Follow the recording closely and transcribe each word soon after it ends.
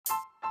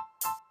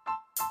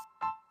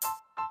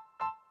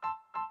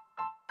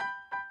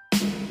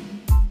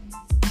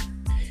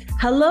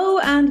Hello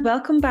and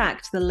welcome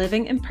back to the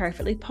Living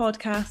Imperfectly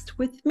podcast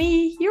with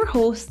me, your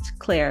host,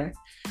 Claire.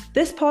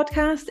 This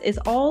podcast is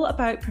all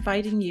about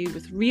providing you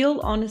with real,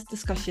 honest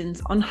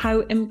discussions on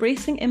how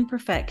embracing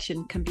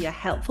imperfection can be a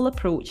helpful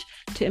approach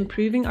to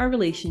improving our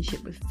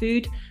relationship with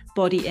food,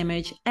 body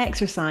image,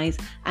 exercise,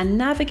 and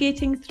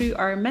navigating through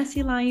our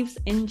messy lives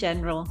in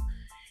general.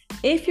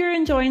 If you're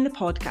enjoying the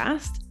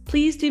podcast,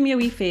 please do me a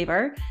wee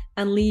favour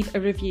and leave a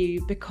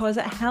review because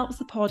it helps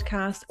the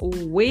podcast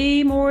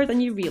way more than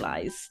you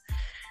realise.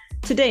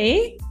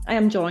 Today, I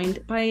am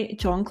joined by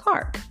John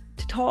Clark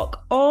to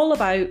talk all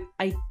about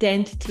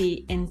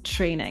identity in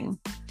training.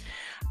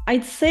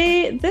 I'd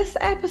say this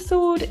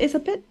episode is a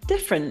bit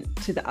different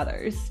to the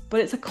others,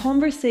 but it's a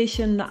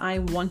conversation that I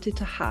wanted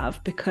to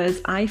have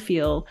because I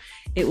feel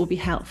it will be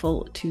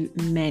helpful to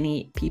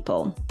many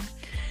people.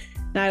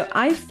 Now,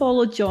 I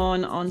followed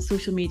John on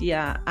social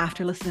media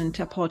after listening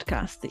to a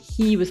podcast that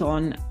he was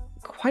on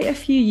quite a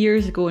few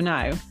years ago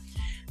now.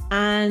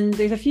 And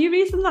there's a few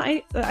reasons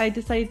that I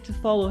decided to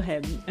follow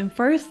him. And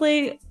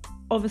firstly,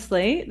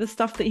 obviously, the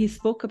stuff that he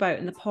spoke about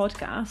in the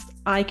podcast,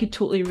 I could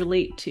totally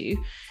relate to.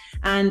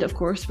 And of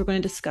course, we're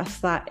going to discuss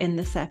that in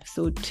this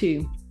episode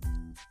too.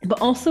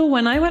 But also,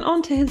 when I went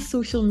onto his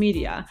social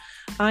media,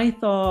 I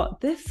thought,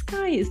 this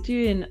guy is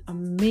doing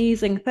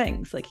amazing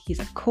things. Like,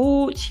 he's a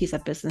coach, he's a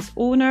business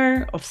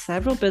owner of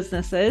several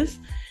businesses.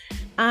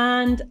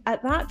 And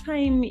at that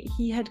time,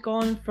 he had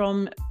gone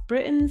from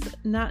Britain's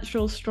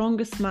natural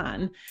strongest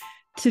man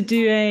to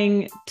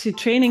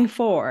training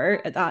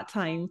for, at that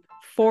time,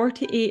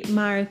 48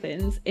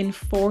 marathons in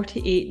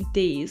 48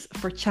 days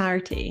for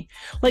charity.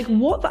 Like,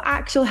 what the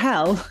actual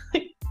hell?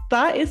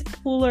 That is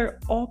polar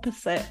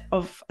opposite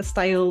of a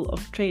style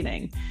of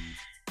training.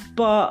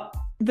 But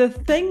the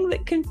thing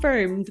that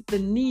confirmed the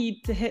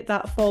need to hit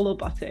that follow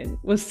button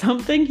was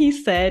something he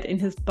said in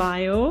his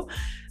bio.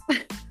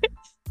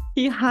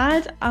 He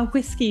had a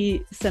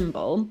whiskey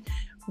symbol,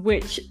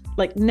 which,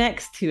 like,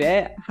 next to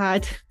it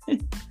had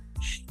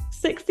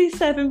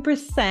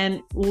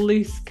 67%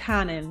 loose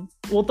cannon.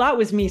 Well, that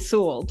was me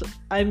sold.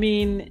 I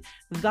mean,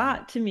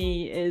 that to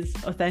me is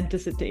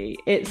authenticity.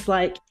 It's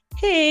like,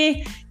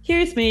 hey,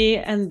 here's me,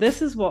 and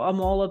this is what I'm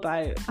all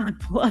about. I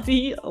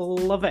bloody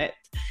love it.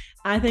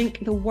 I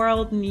think the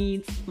world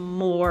needs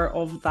more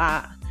of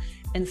that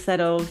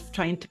instead of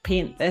trying to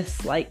paint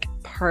this like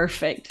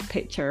perfect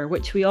picture,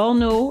 which we all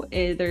know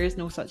there is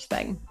no such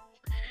thing.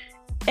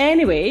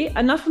 Anyway,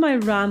 enough of my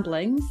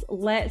ramblings.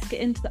 Let's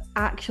get into the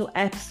actual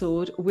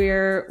episode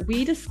where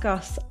we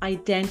discuss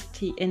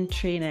identity in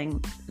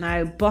training.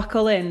 Now,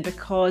 buckle in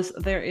because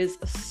there is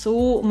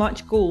so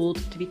much gold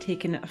to be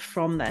taken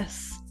from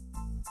this.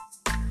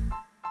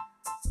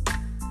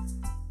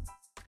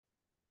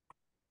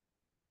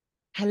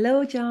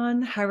 Hello,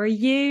 John. How are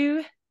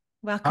you?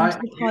 Welcome Hi, to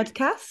the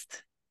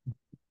podcast.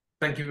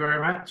 thank you very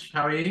much.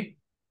 How are you?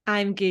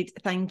 I'm good,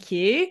 thank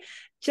you.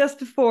 Just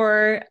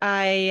before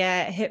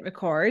I hit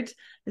record,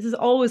 this is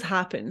always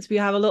happens. We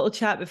have a little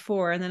chat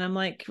before, and then I'm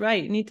like,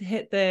 right, need to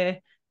hit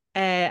the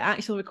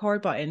actual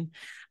record button.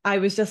 I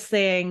was just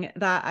saying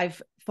that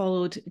I've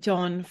followed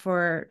John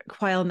for a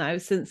while now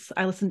since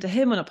I listened to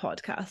him on a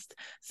podcast.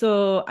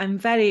 So I'm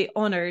very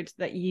honoured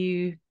that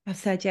you have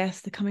said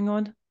yes to coming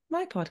on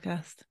my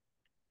podcast.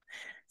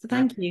 So Yeah,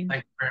 thank you.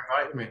 thank you for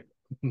inviting me.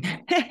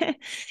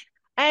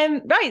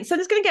 Right, so I'm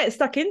just going to get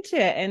stuck into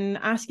it and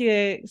ask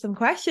you some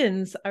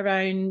questions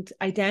around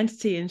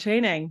identity and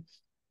training.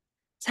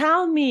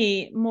 Tell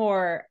me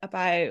more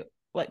about,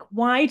 like,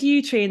 why do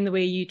you train the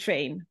way you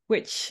train,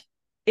 which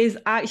is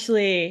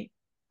actually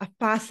a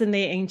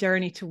fascinating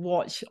journey to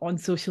watch on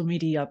social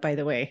media, by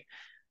the way.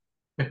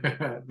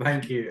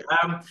 Thank you.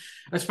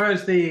 I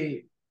suppose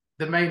the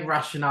main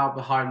rationale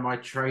behind my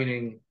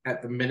training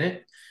at the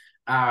minute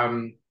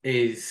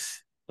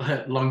is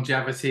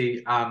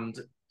longevity and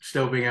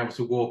still being able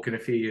to walk in a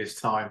few years'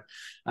 time.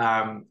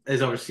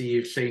 As obviously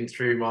you've seen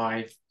through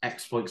my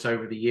exploits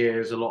over the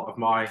years, a lot of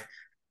my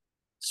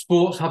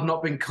sports have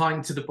not been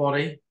kind to the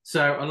body.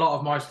 So a lot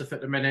of my stuff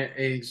at the minute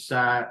is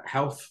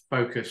health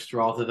focused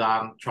rather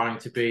than trying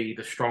to be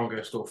the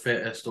strongest or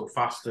fittest or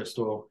fastest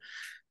or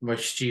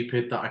most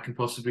stupid that I can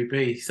possibly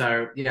be.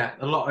 So yeah,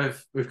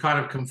 we've kind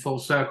of come full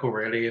circle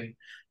really and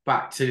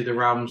back to the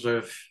realms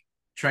of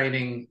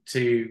training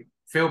to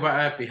feel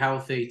better, be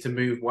healthy, to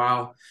move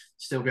well,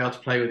 still be able to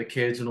play with the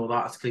kids and all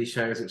that, as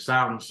cliche as it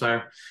sounds.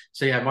 So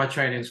yeah, my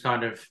training's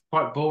kind of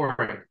quite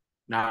boring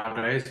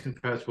nowadays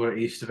compared to what it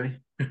used to be.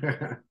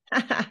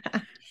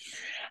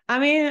 I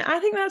mean, I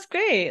think that's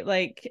great.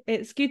 Like,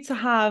 it's good to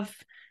have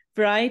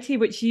variety,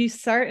 which you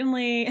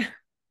certainly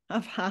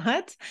have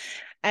had.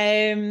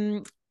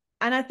 And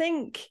I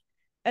think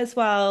as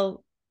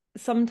well,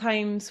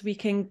 sometimes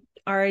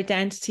our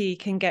identity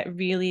can get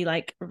really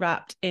like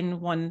wrapped in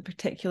one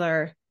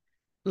particular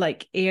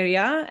like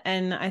area.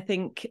 And I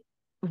think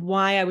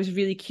why I was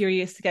really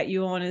curious to get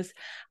you on is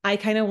I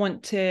kind of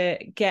want to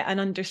get an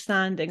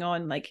understanding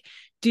on, like,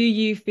 do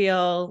you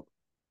feel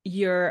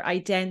your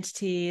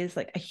identity is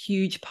like a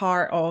huge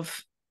part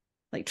of,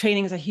 like,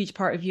 training is a huge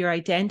part of your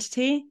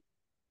identity?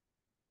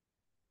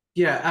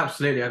 Yeah,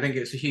 absolutely. I think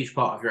it's a huge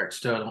part of your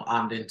external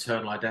and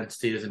internal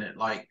identity, isn't it?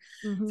 Like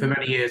for Mm-hmm.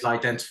 many years, I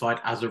identified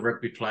as a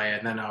rugby player,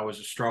 and then I was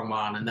a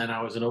strongman, and then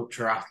I was an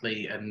ultra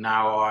athlete, and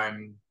now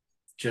I'm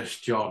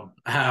just John.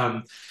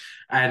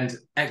 And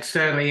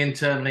externally,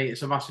 internally,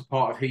 it's a massive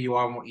part of who you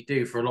are and what you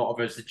do. For a lot of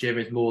us, the gym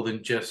is more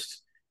than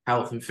just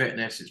health and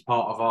fitness. It's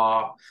part of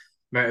our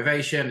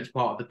motivation. It's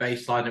part of the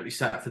baseline that we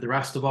set for the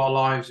rest of our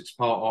lives. It's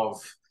part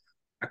of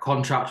a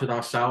contract with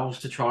ourselves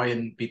to try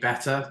and be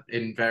better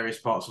in various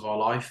parts of our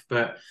life.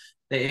 But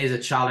it is a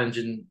challenge,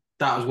 and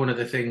that was one of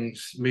the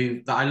things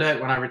that I learned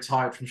when I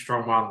retired from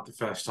strongman the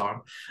first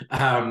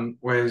time,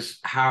 was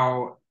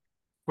how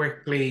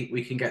quickly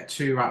we can get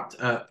too wrapped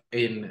up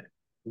in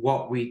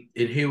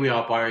who we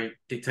are by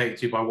dictated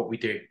to by what we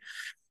do.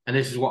 And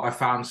this is what I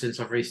found since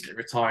I've recently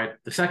retired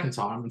the second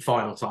time and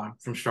final time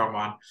from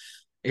strongman,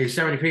 is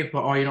so many people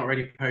are, oh, you're not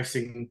really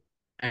posting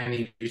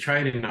any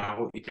training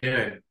now, what you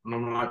doing? And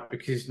I'm like,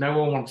 because no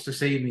one wants to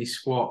see me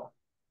squat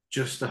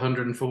just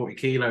 140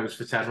 kilos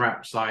for 10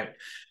 reps. Like,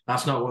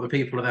 that's not what the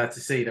people are there to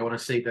see. They want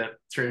to see the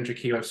 300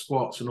 kilo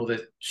squats and all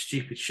the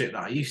stupid shit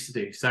that I used to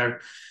do. So,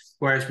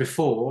 whereas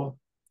before,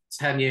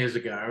 10 years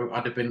ago,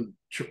 I'd have been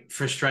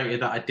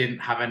frustrated that I didn't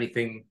have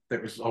anything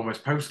that was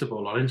almost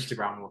postable on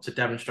Instagram or to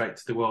demonstrate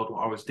to the world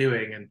what I was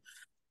doing. And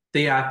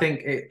yeah, I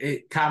think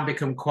it can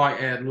become quite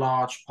a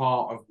large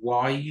part of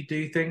why you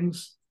do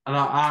things. And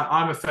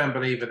I'm a firm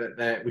believer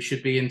that we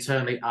should be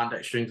internally and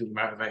extrinsically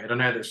motivated. I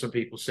know that some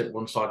people sit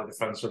one side of the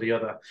fence or the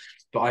other,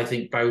 but I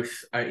think both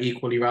are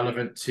equally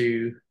relevant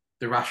to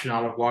the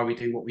rationale of why we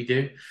do what we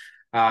do.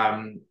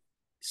 Um,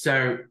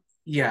 so,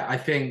 yeah, I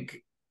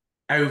think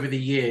over the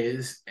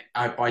years,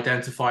 I've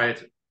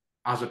identified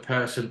as a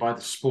person by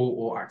the sport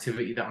or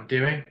activity that I'm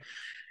doing.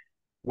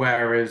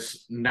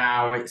 Whereas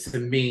now it's the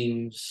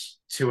means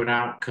to an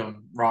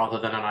outcome rather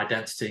than an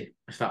identity,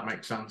 if that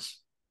makes sense.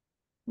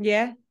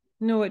 Yeah,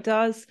 no, it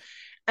does.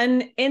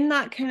 And in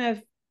that kind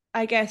of,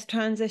 I guess,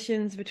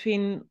 transitions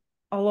between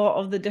a lot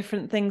of the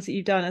different things that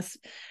you've done,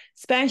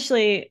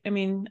 especially, I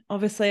mean,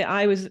 obviously,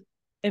 I was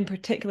in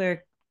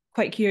particular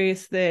quite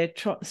curious the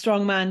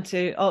strongman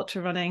to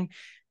ultra running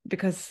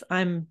because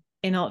I'm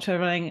in ultra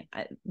running.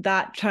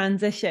 That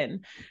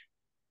transition,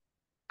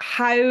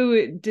 how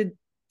did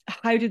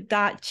how did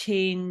that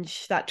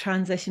change that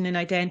transition in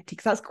identity?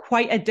 Because that's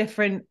quite a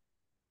different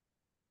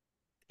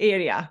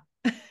area.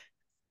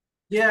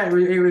 Yeah,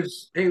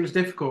 it was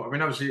difficult. I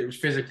mean, obviously, it was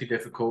physically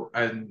difficult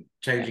and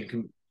Yeah.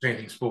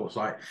 changing sports.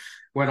 Like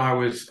when I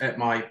was at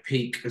my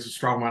peak as a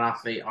strongman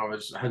athlete, I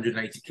was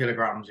 180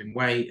 kilograms in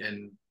weight,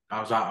 and I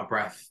was out of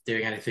breath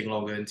doing anything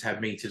longer than 10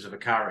 meters of a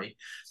carry.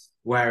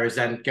 Whereas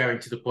then going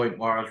to the point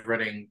where I was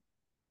running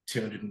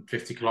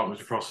 250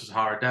 kilometers across the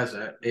Sahara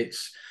Desert,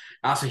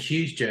 that's a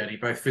huge journey,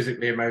 both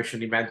physically,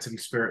 emotionally, mentally,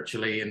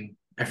 spiritually, and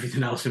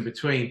everything else in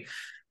between.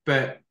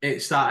 But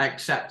it's that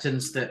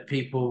acceptance that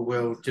people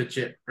will judge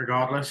it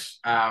regardless.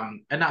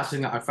 And that's the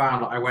thing that I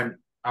found. Like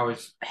I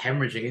was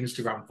hemorrhaging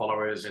Instagram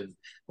followers and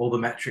all the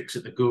metrics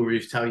that the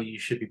gurus tell you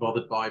should be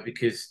bothered by,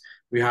 because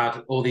we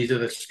had all these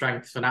other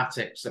strength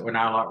fanatics that were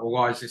now like, well,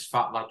 why is this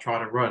fat lad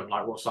trying to run?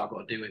 Like, what's that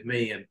got to do with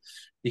me? And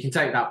you can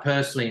take that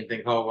personally and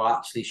think, oh, well,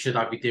 actually, should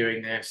I be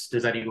doing this?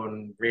 Does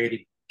anyone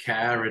really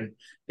care? And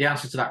the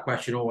answer to that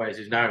question always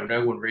is no,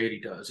 no one really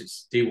does.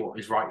 It's do what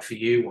is right for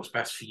you, what's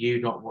best for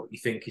you, not what you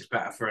think is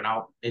better for an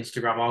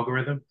Instagram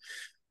algorithm.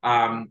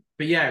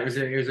 But yeah, it was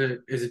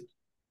a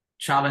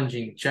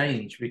challenging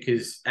change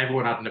because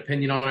everyone had an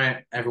opinion on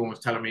it. Everyone was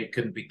telling me it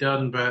couldn't be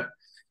done, but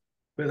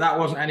that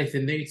wasn't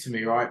anything new to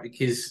me, right?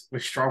 Because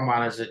with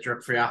strongman as a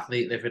drug-free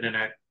athlete living in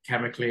a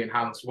chemically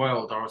enhanced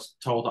world, I was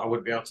told that I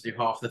wouldn't be able to do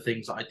half the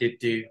things that I did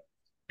do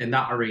in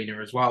that arena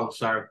as well.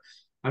 So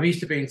I'm used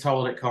to being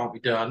told it can't be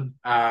done.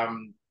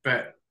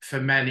 But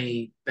for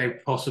many, they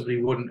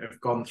possibly wouldn't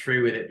have gone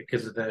through with it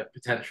because of the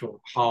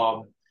potential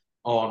harm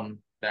on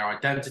their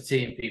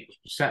identity and people's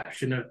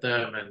perception of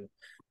them.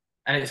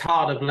 And it's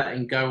hard of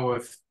letting go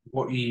of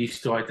what you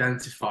used to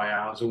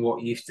identify as and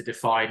what used to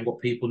define what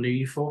people knew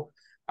you for.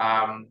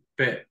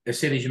 But as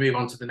soon as you move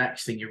on to the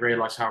next thing, you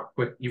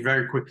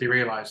very quickly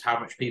realize how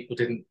much people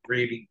didn't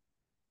really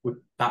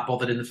were that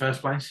bothered in the first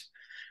place.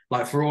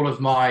 Like for all of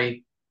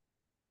my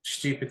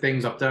stupid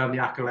things I've done, the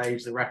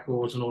accolades, the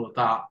records, and all of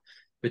that,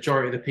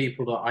 majority of the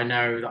people that I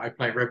know that I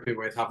play rugby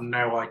with have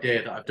no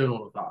idea that I've done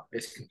all of that.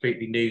 It's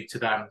completely new to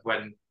them.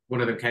 When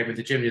one of them came in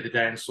the gym the other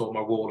day and saw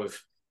my wall of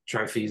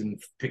trophies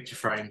and picture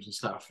frames and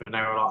stuff, and they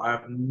were like, "I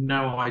have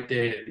no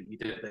idea that you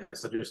did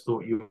this. I just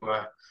thought you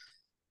were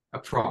a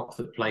prop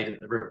that played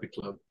at the rugby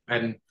club."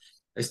 And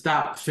it's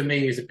that for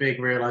me is a big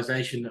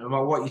realization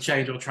about what you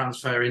change or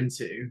transfer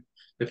into.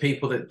 The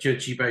people that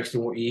judge you based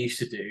on what you used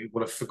to do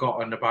will have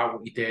forgotten about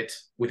what you did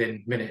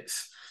within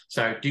minutes.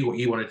 So do what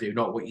you want to do,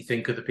 not what you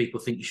think other people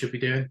think you should be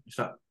doing. If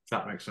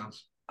that makes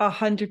sense.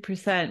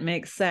 100%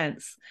 makes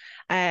sense.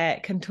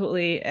 Can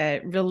totally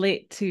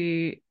relate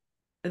to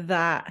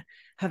that,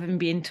 having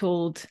been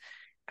told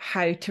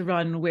how to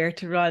run, where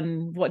to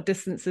run, what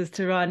distances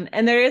to run.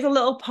 And there is a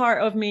little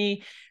part of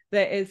me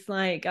that is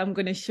like, I'm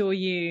going to show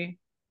you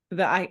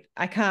that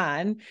I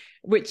can,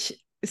 which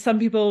some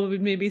people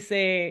would maybe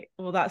say,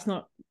 well, that's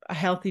not a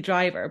healthy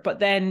driver. But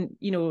then,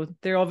 you know,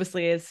 there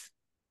obviously is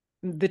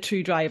the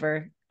true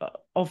driver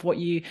of what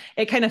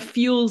it kind of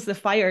fuels the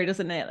fire,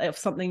 doesn't it? Of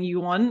something you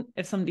want,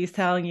 if somebody's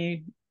telling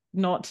you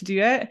not to do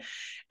it.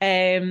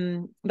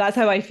 That's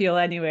how I feel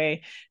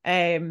anyway.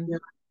 Yeah.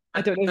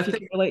 I don't know if you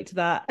can relate to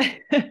that.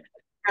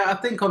 Yeah, I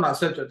think on that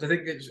subject, I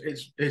think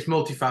it's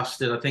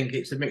multifaceted. I think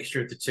it's a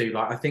mixture of the two.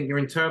 Like, I think your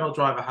internal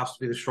driver has to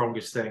be the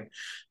strongest thing,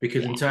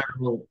 because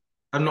internal.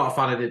 I'm not a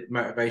fan of the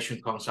motivation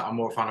concept. I'm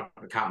more a fan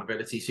of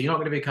accountability. So you're not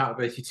going to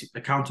be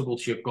accountable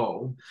to your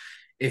goal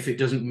if it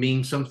doesn't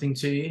mean something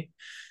to you.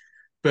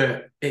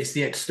 But it's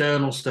the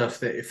external stuff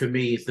that, for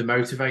me, is the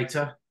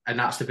motivator, and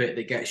that's the bit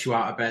that gets you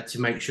out of bed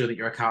to make sure that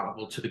you're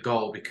accountable to the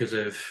goal because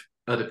of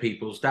other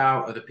people's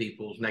doubt, other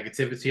people's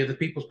negativity, other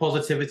people's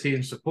positivity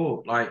and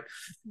support. Like.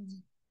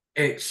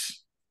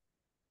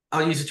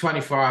 I'll use a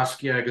 24-hour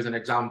ski erg as an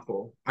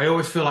example. I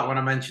always feel like when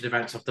I mention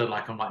events I've done,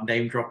 like I'm like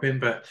name dropping,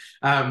 but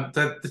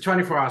the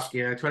 24-hour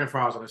ski erg,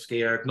 24 hours on a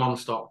ski erg,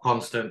 non-stop,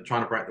 constant,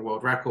 trying to break the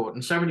world record.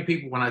 And so many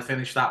people, when I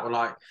finished that, were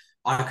like,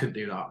 I couldn't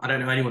do that. I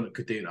don't know anyone that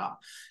could do that.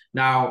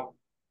 Now,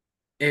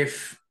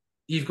 if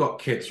you've got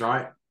kids,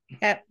 right?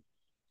 Yep.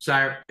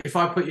 So if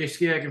I put your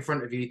ski erg in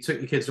front of you, took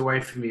your kids away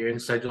from you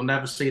and said, you'll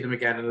never see them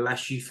again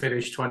unless you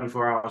finish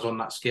 24 hours on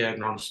that ski erg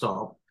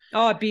non-stop.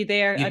 Oh, I'd be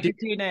there. I'd be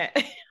doing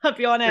it. I'd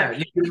be on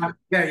it.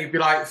 You'd be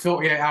like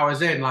 48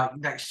 hours in, like,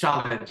 next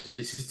challenge.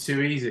 This is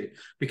too easy,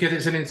 because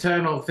it's an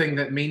internal thing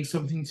that means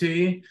something to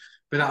you,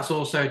 but that's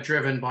also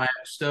driven by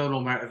external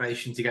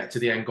motivation to get to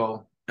the end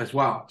goal as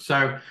well.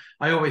 So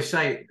I always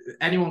say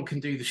anyone can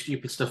do the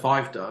stupid stuff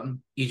I've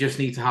done. You just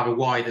need to have a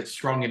why that's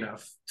strong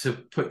enough to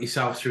put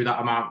yourself through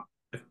that amount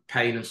of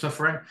pain and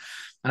suffering.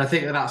 And I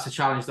think that that's the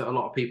challenge that a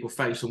lot of people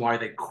face, and why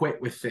they quit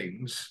with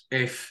things.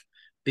 If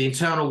the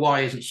internal why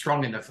isn't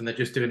strong enough and they're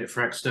just doing it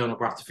for external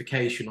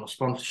gratification or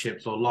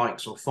sponsorships or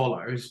likes or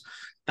follows,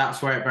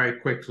 that's where it very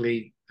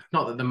quickly,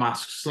 not that the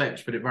mask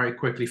slips, but it very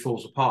quickly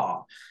falls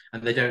apart,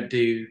 and they don't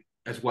do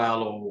as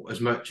well or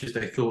as much as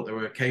they thought they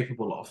were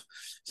capable of.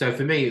 So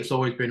for me, it's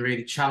always been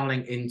really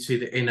channeling into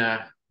the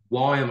inner,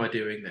 why am I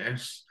doing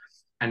this?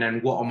 And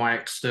then what are my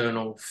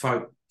external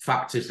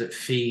factors that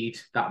feed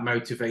that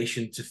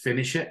motivation to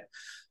finish it?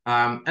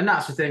 And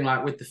that's the thing,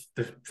 like with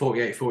the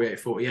 48,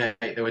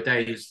 there were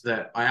days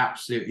that I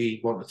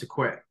absolutely wanted to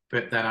quit.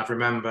 But then I'd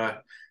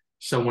remember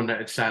someone that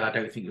had said, I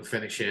don't think you'll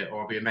finish it,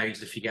 or I'll be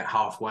amazed if you get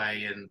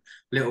halfway, and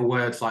little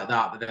words like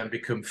that then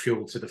become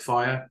fuel to the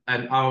fire.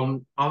 And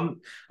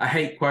I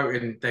hate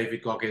quoting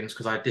David Goggins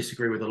because I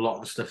disagree with a lot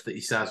of the stuff that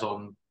he says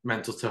on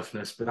mental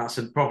toughness, but that's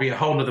probably a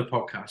whole nother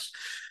podcast.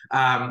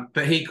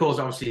 But he calls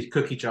it obviously his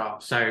cookie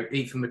jar. So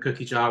eat from the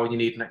cookie jar when you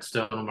need an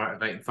external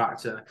motivating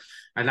factor.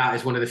 And that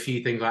is one of the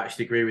few things I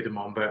actually agree with him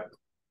on. But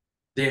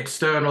the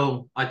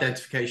external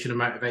identification and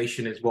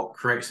motivation is what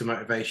creates the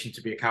motivation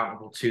to be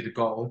accountable to the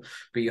goal.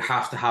 But you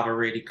have to have a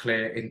really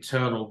clear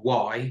internal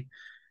why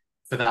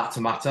for that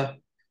to matter.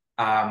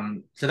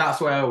 So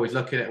that's why I always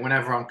look at it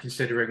whenever I'm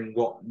considering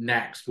what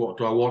next, what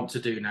do I want to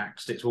do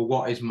next? It's, well,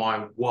 what is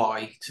my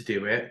why to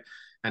do it?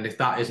 And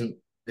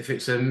if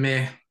it's a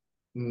meh,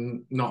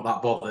 not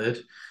that bothered,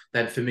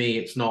 then for me,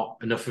 it's not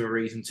enough of a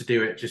reason to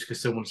do it just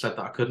because someone said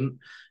that I couldn't.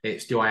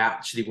 It's, do I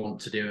actually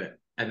want to do it?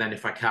 And then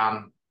if I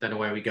can, then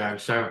away we go.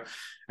 So,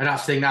 and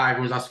that's the thing now,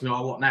 everyone's asking me,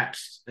 oh, what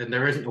next? And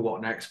there isn't a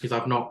what next, because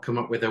I've not come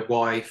up with a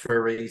why for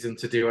a reason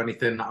to do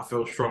anything that I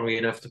feel strongly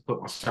enough to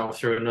put myself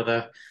through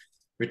another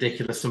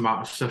ridiculous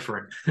amount of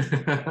suffering.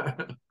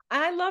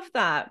 I love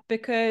that,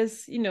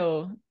 because, you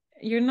know,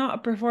 you're not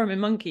a performing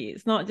monkey.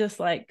 It's not just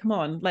like, come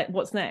on, like,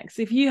 what's next?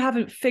 If you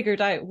haven't figured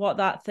out what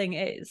that thing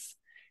is,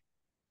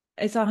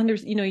 it's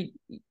 100%, you know,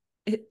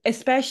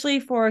 especially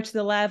to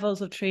the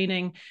levels of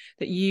training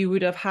that you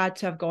would have had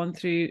to have gone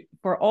through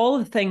for all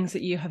the things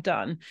that you have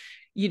done.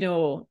 You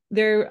know,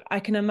 I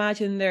can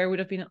imagine there would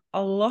have been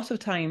a lot of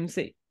times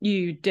that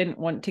you didn't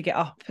want to get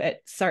up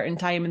at certain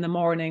time in the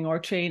morning or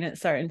train at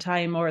certain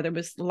time, or there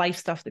was life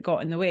stuff that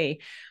got in the way.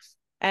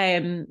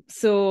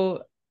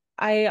 So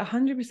I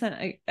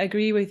 100%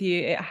 agree with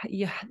you.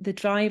 The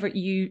driver,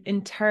 you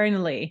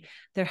internally,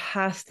 there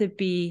has to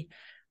be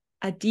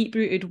a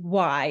deep-rooted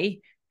why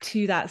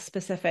to that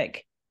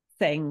specific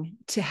thing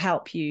to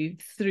help you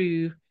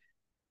through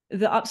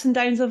the ups and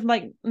downs of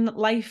like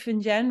life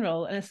in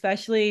general, and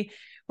especially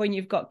when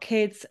you've got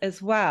kids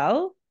as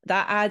well.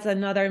 That adds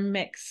another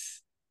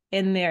mix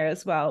in there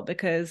as well,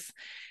 because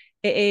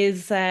it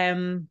is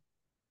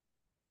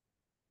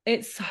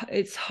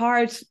it's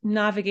hard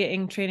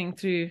navigating training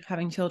through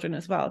having children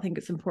as well. I think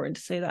it's important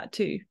to say that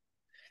too.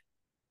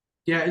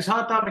 Yeah, it's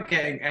hard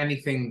navigating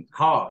anything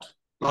hard.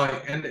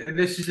 Like, and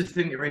this is the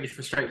thing that really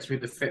frustrates me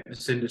with the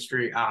fitness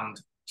industry and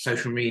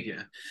social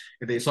media.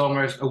 It's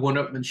almost a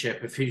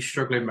one-upmanship of who's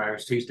struggling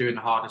most, who's doing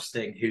the hardest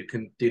thing, who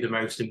can do the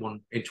most in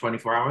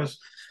 24 hours.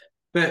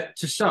 But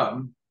to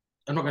some,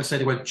 I'm not going to say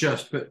the word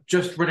just, but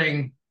just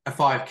running a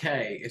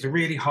 5K is a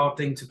really hard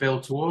thing to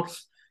build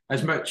towards,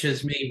 as much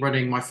as me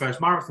running my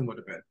first marathon would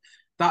have been.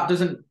 that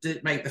doesn't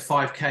make the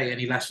 5K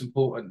any less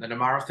important than a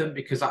marathon,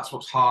 because that's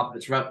what's hard.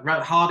 It's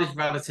hard is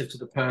relative to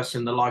the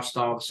person, the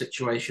lifestyle, the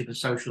situation, the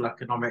social,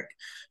 economic,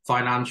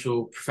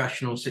 financial,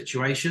 professional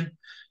situation.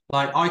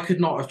 Like, I could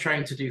not have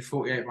trained to do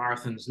 48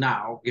 marathons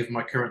now, given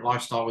my current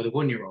lifestyle with a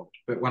 1-year-old.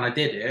 But when I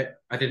did it,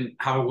 I didn't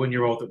have a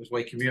 1-year-old that was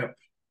waking me up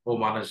all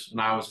manners and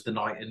hours of the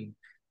night and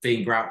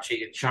being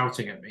grouchy and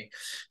shouting at me.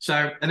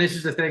 So, and this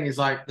is the thing, is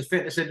like the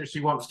fitness industry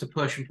wants to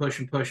push and push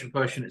and push and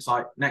push. And it's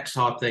like, next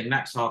hard thing,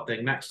 next hard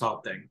thing, next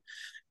hard thing.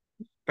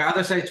 But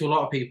as I say to a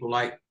lot of people,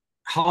 like,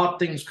 hard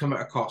things come at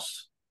a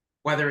cost,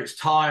 whether it's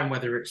time,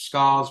 whether it's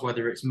scars,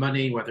 whether it's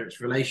money, whether it's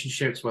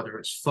relationships, whether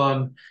it's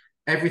fun.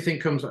 Everything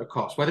comes at a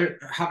cost. Whether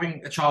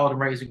having a child and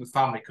raising a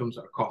family comes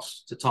at a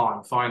cost to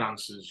time,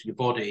 finances, your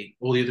body,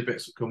 all the other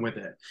bits that come with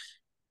it.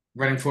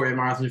 Running 48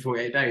 marathons in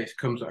 48 days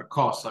comes at a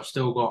cost. I've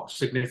still got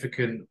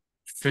significant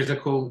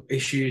physical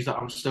issues that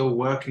I'm still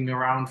working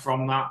around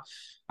from that.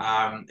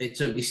 It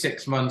took me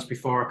 6 months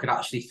before I could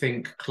actually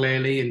think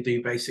clearly and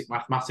do basic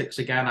mathematics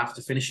again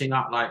after finishing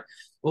that. Like,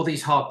 all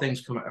these hard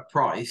things come at a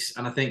price.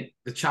 And I think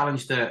the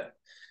challenge that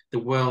the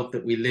world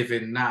that we live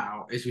in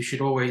now is we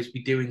should always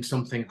be doing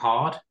something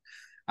hard.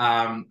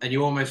 And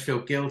you almost feel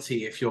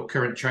guilty if your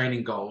current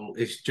training goal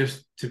is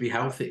just to be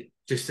healthy,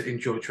 just to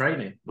enjoy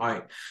training.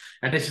 Like,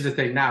 and this is the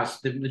thing now,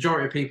 the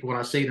majority of people, when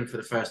I see them for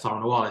the first time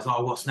in a while, is,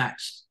 oh, what's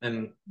next?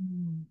 And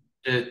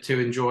to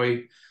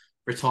enjoy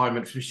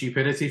retirement from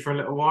stupidity for a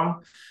little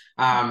while.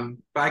 But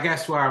I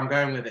guess where I'm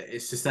going with it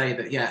is to say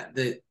that, yeah,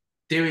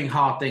 doing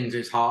hard things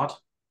is hard,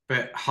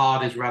 but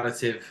hard is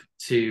relative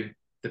to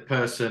the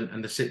person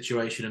and the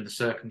situation and the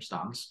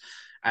circumstance.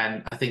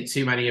 And I think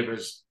too many of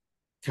us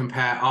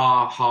compare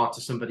our hard to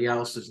somebody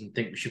else's and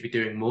think we should be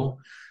doing more,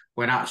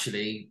 when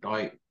actually,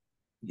 like,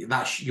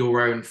 that's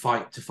your own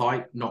fight to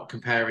fight, not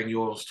comparing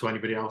yours to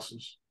anybody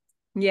else's.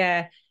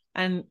 Yeah.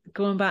 And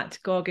going back to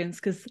Goggins,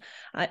 because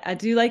I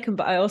do like him,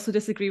 but I also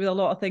disagree with a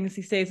lot of things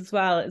he says as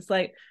well. It's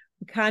like,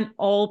 we can't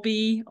all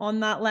be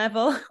on that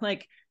level.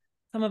 Like,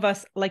 some of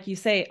us, like you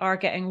say, are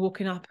getting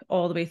woken up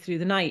all the way through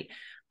the night.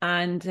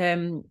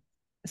 And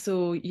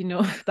so, you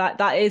know, that's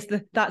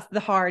the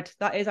hard,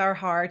 that is our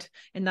hard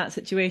in that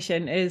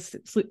situation, is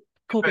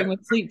coping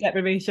with sleep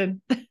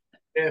deprivation.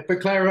 Yeah,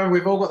 but Claire, remember,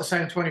 we've all got the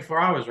same 24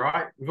 hours,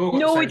 right? We've all got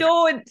No, we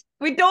don't.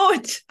 We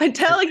don't. I'm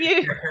telling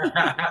you.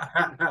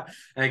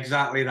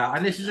 Exactly that.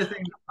 And this is the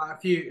thing, a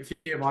few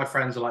of my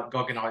friends are like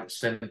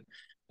Gogginites, and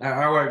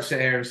I won't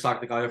sit here and slag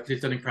the guy off, because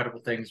he's done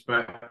incredible things,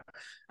 but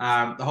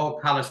the whole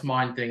callous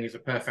mind thing is a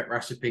perfect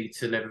recipe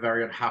to live a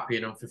very unhappy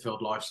and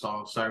unfulfilled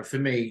lifestyle. So for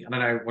me, and I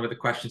know one of the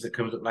questions that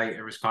comes up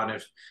later is kind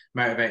of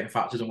motivating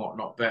factors and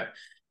whatnot, but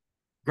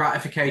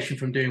gratification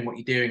from doing what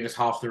you're doing is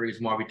half the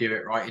reason why we do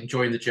it, right?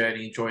 Enjoying the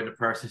journey, enjoying the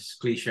process,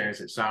 cliche as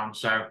it sounds.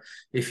 So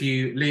if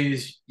you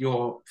lose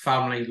your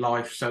family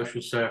life,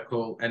 social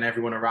circle, and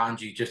everyone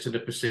around you just in the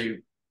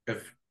pursuit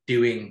of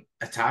doing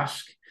a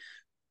task,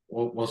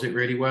 was it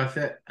really worth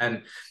it?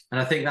 And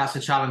I think that's a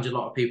challenge a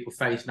lot of people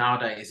face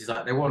nowadays, is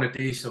like, they want to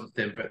do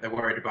something, but they're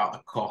worried about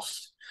the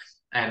cost.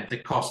 And the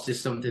cost is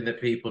something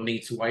that people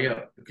need to weigh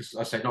up, because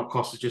I say not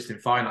cost is just in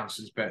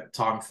finances, but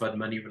time, fun,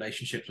 money,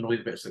 relationships, and all the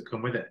bits that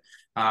come with it.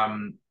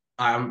 I'm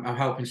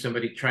helping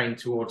somebody train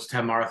towards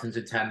 10 marathons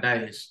in 10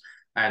 days.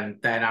 And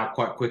they're now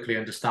quite quickly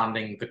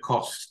understanding the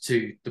cost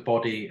to the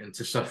body and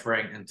to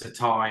suffering and to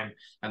time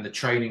and the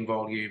training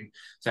volume.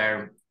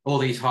 So all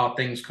these hard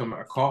things come at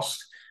a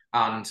cost,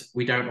 and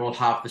we don't all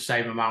have the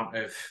same amount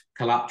of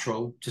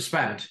collateral to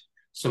spend.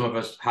 Some of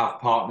us have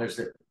partners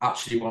that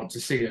actually want to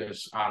see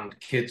us, and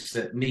kids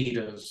that need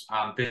us,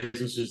 and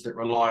businesses that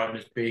rely on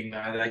us being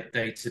there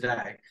day to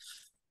day.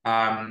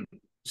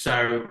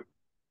 So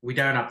we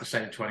don't have the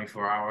same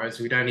 24 hours.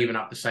 We don't even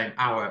have the same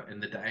hour in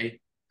the day,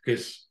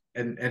 because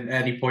at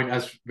any point,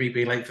 as me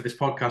being late for this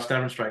podcast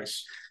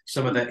demonstrates,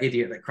 some of the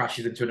idiot that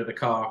crashes into another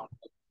car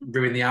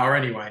ruin the hour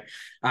anyway.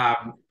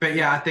 But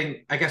yeah,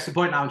 I guess the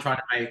point that I'm trying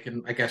to make,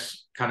 and I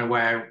guess kind of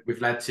where we've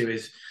led to,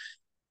 is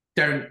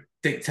don't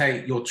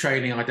dictate your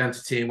training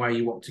identity and where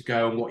you want to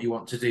go and what you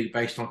want to do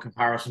based on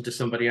comparison to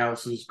somebody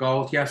else's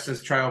goals. Yes,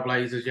 there's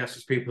trailblazers. Yes,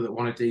 there's people that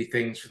want to do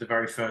things for the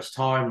very first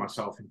time,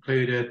 myself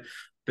included,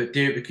 but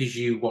do it because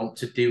you want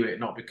to do it,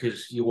 not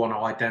because you want to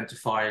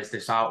identify as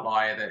this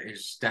outlier that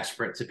is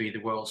desperate to be the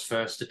world's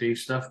first to do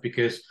stuff.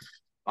 Because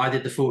I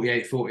did the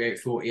 48, 48,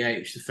 48,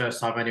 which is the first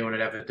time anyone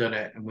had ever done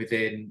it. And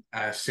within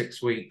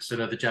 6 weeks,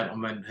 another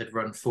gentleman had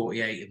run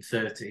 48 and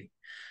 30.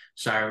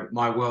 So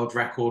my world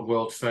record,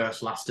 world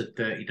first, lasted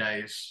 30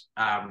 days,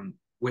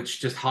 which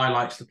just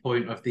highlights the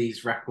point of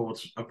these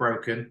records are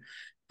broken.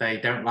 They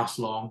don't last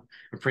long.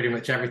 And pretty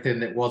much everything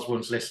that was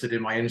once listed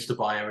in my Insta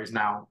bio is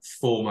now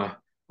former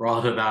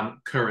rather than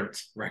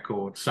current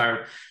record.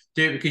 So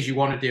do it because you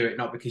want to do it,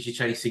 not because you're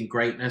chasing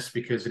greatness,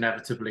 because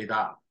inevitably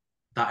that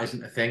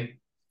isn't a thing.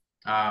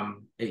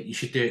 You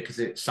should do it because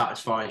it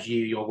satisfies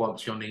you, your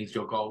wants, your needs,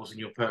 your goals, and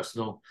your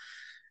personal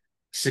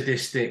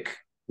sadistic,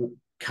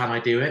 can I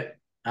do it?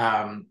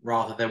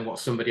 Rather than what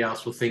somebody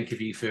else will think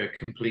of you for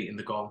completing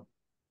the goal.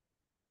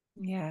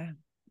 Yeah,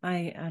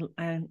 I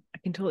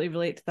can totally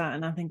relate to that,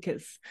 and I think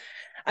it's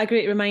a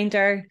great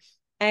reminder.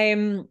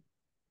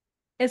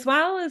 As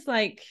well as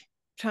like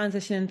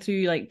transitioning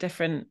through like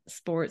different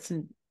sports,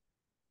 and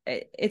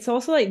it's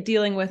also like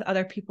dealing with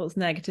other people's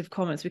negative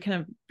comments. We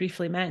kind of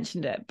briefly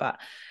mentioned it, but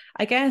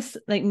I guess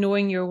like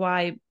knowing your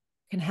why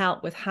can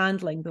help with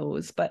handling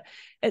those, but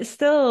it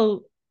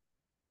still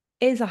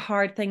is a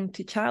hard thing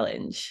to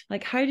challenge.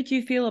 Like, how did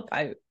you feel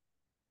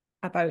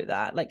about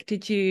that? Like,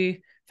 did you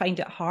find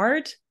it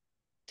hard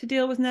to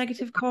deal with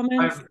negative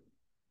comments?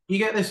 You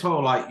get this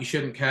whole like you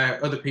shouldn't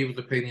care, other people's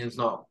opinions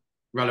not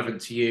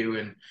relevant to you,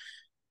 and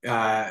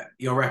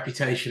your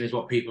reputation is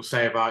what people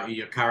say about you,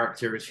 your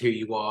character is who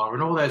you are,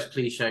 and all those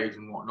cliches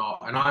and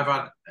whatnot. And I've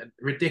had a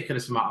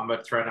ridiculous amount of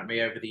mud thrown at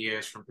me over the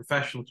years, from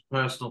professional to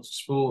personal to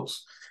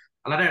sports.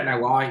 And I don't know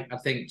why. I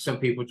think some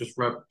people just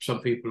rub some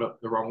people up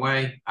the wrong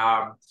way.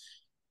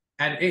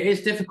 And it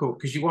is difficult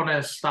because you want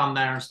to stand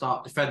there and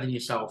start defending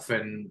yourself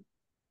and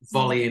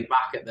volleying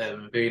back at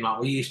them and being like,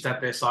 well, you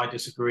said this, I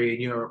disagree,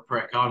 and you're a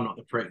prick, I'm not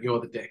the prick,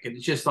 you're the dick. And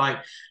it's just like,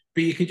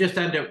 but you can just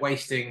end up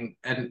wasting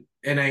an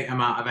innate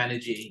amount of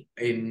energy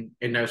in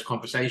those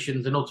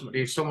conversations. And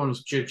ultimately, if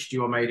someone's judged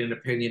you or made an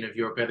opinion of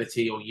your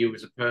ability or you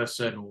as a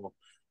person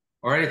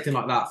or anything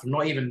like that from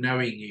not even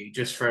knowing you,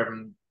 just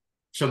from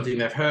something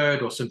they've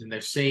heard or something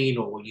they've seen,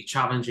 or you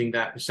challenging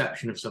their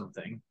perception of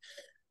something,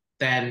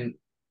 then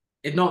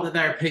it's not that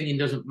their opinion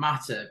doesn't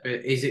matter, but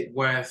is it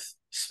worth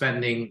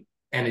spending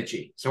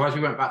energy? So as we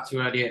went back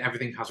to earlier,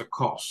 everything has a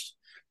cost.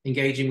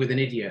 Engaging with an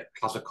idiot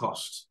has a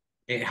cost.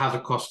 It has a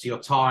cost to your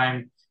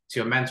time, to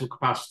your mental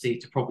capacity,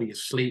 to probably your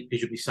sleep,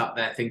 because you'll be sat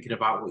there thinking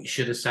about what you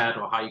should have said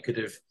or how you could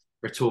have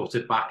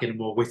retorted back in a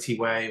more witty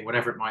way,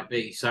 whatever it might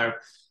be. So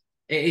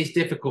it is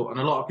difficult. And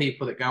a lot of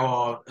people that go,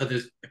 oh,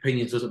 others'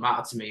 opinions doesn't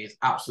matter to me, is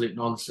absolute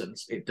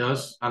nonsense. It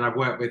does. And I've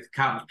worked with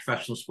countless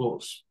professional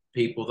sports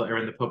people that are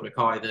in the public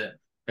eye that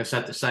have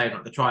said the same,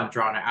 like they try and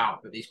drown it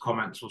out, but these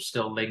comments will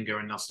still linger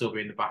and they'll still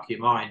be in the back of your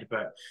mind.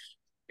 But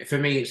for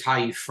me, it's how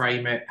you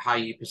frame it, how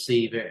you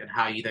perceive it, and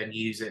how you then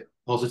use it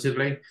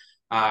positively.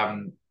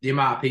 The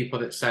amount of people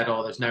that said,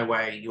 oh, there's no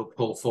way you'll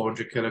pull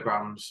 400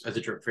 kilograms as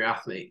a drip-free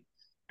athlete.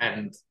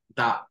 And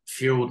that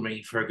fueled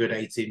me for a good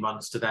 18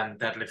 months to then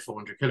deadlift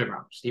 400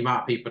 kilograms. The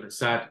amount of people that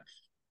said,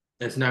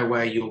 there's no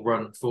way you'll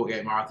run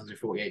 48 marathons in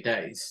 48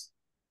 days.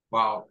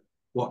 Well,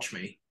 watch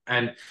me.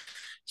 And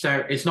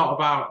so it's not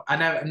about, I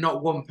know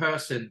not one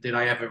person did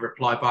I ever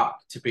reply back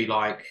to be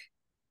like,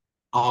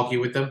 argue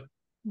with them.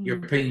 Your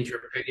opinion's your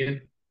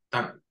opinion.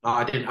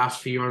 I didn't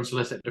ask for your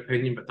unsolicited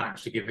opinion, but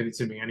thanks for giving it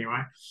to me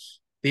anyway.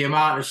 The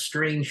amount of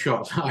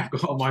screenshots I've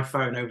got on my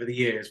phone over the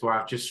years where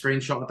I've just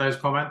screenshotted those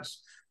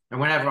comments. And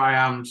whenever I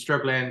am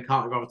struggling,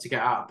 can't be bothered to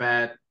get out of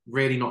bed,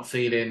 really not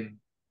feeling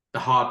the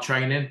hard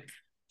training,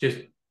 just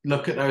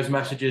look at those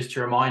messages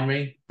to remind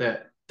me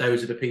that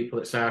those are the people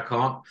that say I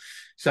can't.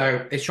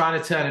 So it's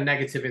trying to turn a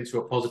negative into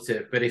a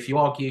positive. But if you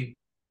argue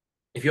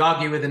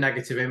with a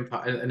negative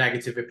impact, a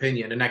negative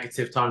opinion, a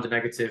negative times a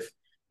negative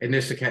in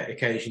this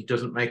occasion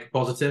doesn't make a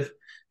positive.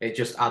 It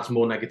just adds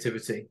more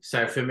negativity.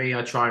 So for me,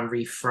 I try and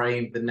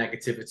reframe the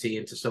negativity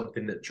into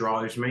something that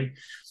drives me,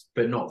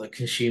 but not that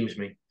consumes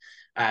me.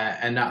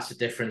 And that's the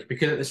difference.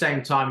 Because at the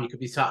same time, you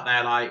could be sat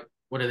there like,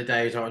 one of the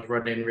days I was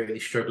running, really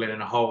struggling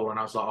in a hole, and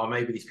I was like, oh,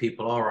 maybe these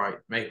people are right.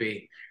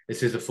 Maybe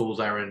this is a fool's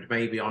errand.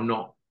 Maybe I'm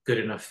not good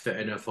enough, fit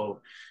enough,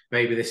 or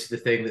maybe this is the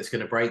thing that's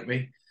going to break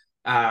me.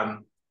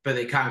 But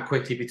it can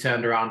quickly be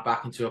turned around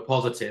back into a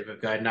positive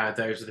of going, no,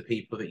 those are the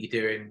people that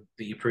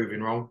you're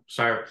proving wrong.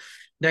 So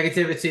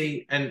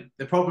negativity, and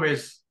the problem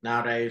is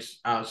nowadays,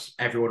 as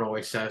everyone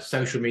always says,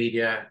 social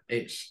media,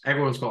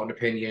 everyone's got an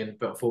opinion,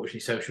 but unfortunately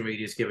social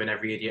media has given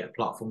every idiot a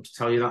platform to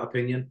tell you that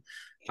opinion.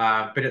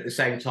 But at the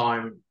same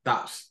time,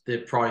 that's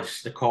the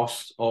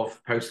cost of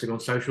posting on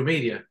social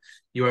media.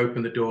 You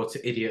open the door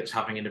to idiots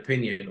having an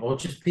opinion, or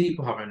just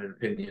people having an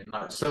opinion.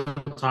 Like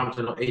sometimes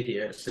they're not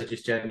idiots, they're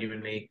just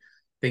genuinely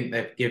think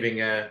they're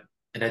giving an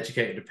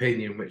educated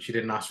opinion, which you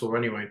didn't ask for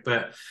anyway.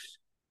 But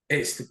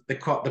it's the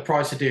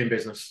price of doing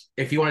business.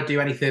 If you want to do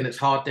anything that's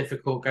hard,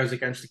 difficult, goes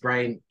against the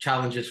grain,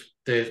 challenges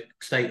the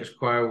status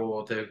quo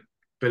or the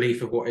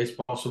belief of what is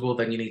possible,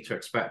 then you need to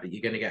expect that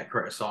you're going to get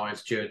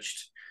criticised,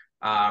 judged,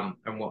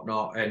 and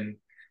whatnot. And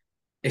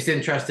it's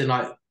interesting,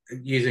 like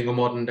using a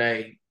modern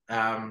day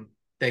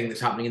thing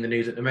that's happening in the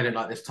news at the minute,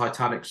 like this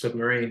Titanic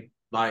submarine.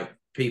 Like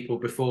people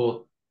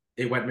before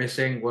it went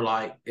missing were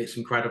like, it's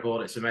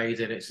incredible, it's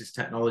amazing, it's this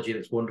technology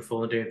that's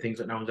wonderful and doing things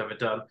that no one's ever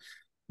done.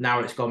 Now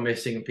it's gone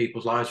missing and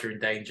people's lives are in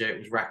danger. It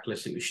was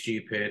reckless, it was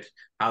stupid.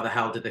 How the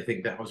hell did they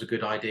think that was a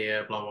good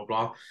idea? Blah, blah,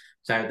 blah.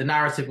 So the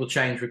narrative will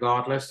change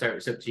regardless. So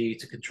it's up to you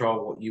to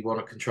control what you want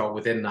to control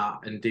within that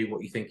and do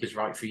what you think is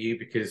right for you,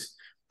 because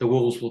the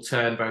walls will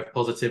turn both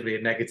positively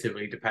and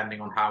negatively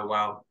depending on how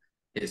well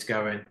it's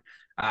going.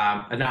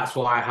 And that's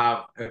why I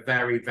have a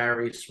very,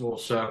 very small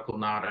circle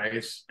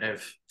nowadays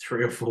of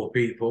 3 or 4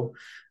 people,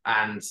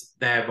 and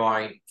they're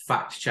my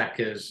fact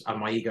checkers and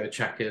my ego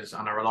checkers,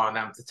 and I rely on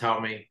them to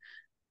tell me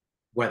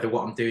whether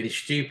what I'm doing is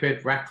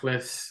stupid,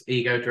 reckless,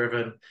 ego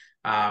driven,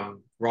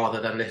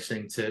 rather than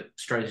listening to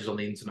strangers on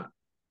the internet.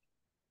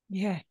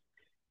 Yeah.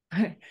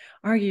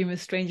 Arguing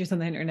with strangers on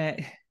the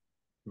internet.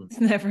 It's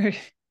never,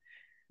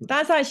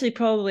 that's actually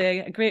probably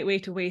a great way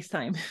to waste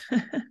time.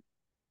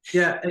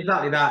 Yeah,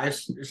 exactly that.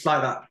 It's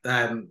like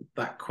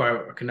that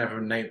quote. I can never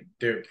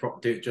do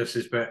it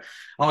justice, but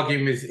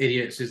arguing with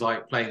idiots is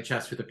like playing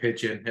chess with a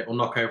pigeon. It will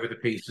knock over the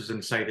pieces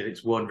and say that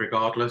it's won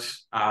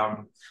regardless.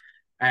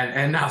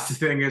 And that's the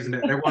thing, isn't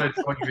it? They want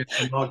to join you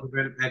in an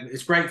argument, and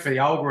it's great for the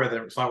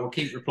algorithm. It's like, well,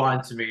 keep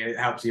replying to me, and it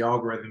helps the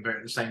algorithm. But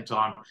at the same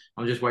time,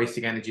 I'm just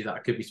wasting energy that I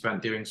could be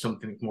spent doing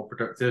something more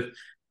productive.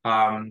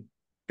 But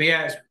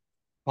yeah, it's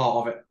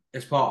part of it.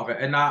 It's part of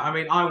it. And I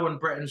mean, I won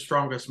Britain's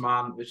Strongest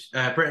Man, which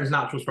Britain's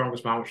Natural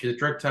Strongest Man, which is a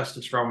drug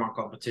tested strongman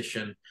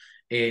competition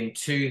in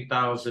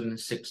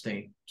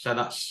 2016. So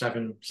that's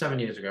seven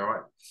years ago,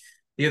 right?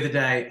 The other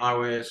day, I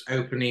was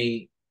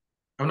openly,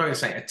 I'm not going to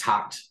say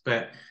attacked,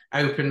 but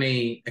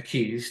openly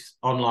accused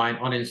online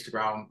on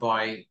Instagram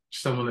by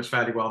someone that's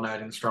fairly well known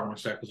in the strongman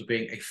circles of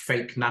being a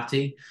fake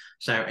natty,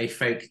 so a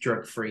fake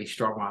drug-free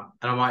strongman.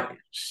 And I'm like,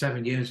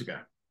 7 years ago,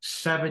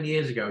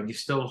 and you're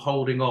still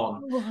holding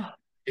on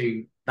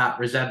to that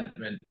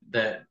resentment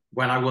that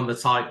when I won the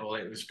title,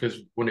 it was because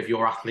one of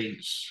your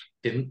athletes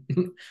didn't.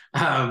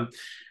 And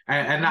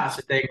that's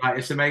the thing. Like,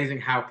 it's amazing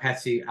how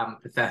petty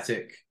and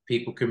pathetic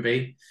people can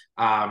be.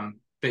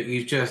 But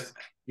you just,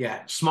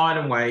 yeah, smile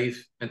and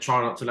wave and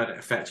try not to let it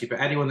affect you.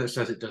 But anyone that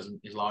says it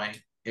doesn't is lying.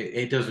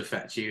 It does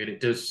affect you, and it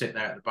does sit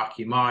there at the back of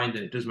your mind,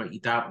 and it does make you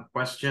doubt and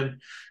question.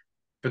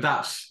 But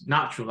that's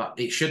natural. That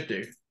it should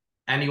do.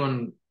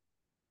 Anyone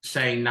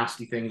saying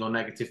nasty things or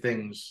negative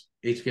things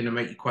is going to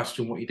make you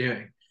question what you're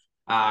doing.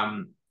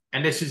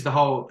 And this is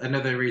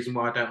another reason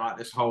why I don't like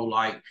this whole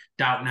like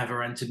doubt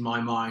never entered my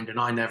mind and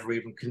I never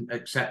even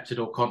accepted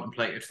or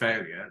contemplated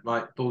failure.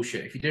 Like,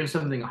 bullshit. If you're doing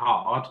something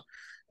hard,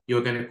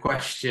 you're going to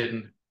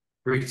question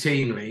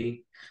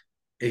routinely,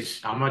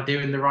 am I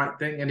doing the right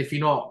thing? And if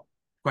you're not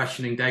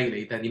questioning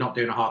daily, then you're not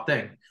doing a hard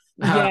thing.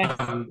 Yeah.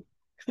 And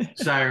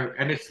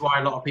this is why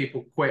a lot of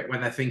people quit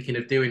when they're thinking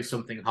of doing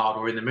something hard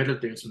or in the middle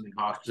of doing something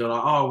hard, because they're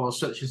like, oh, well,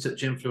 such and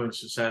such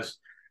influencer says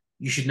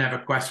you should never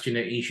question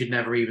it. You should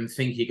never even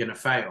think you're going to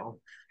fail.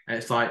 And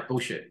it's like,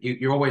 bullshit.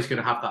 You're always going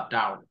to have that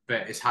doubt,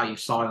 but it's how you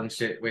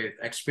silence it with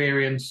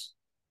experience,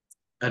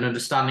 an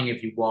understanding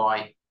of your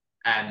why,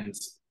 and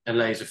a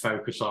laser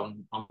focus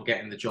on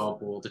getting the job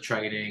or the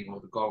training or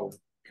the goal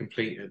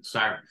completed. So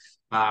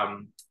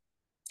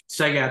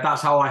yeah,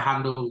 that's how I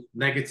handle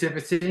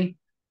negativity.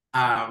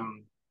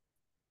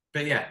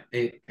 But yeah,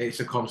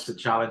 it's a constant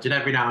challenge, and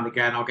every now and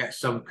again I'll get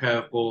some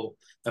curveball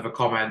of a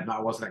comment that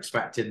I wasn't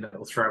expecting that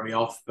will throw me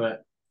off.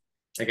 But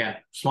again,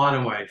 smile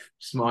and wave.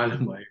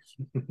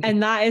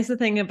 And that is the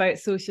thing about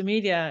social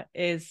media,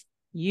 is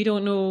you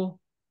don't know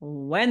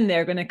when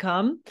they're going to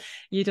come.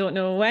 You don't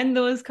know when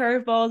those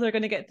curveballs are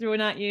going to get thrown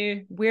at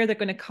you, where they're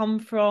going to come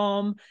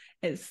from.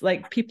 It's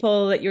like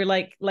people that you're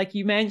like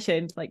you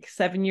mentioned, like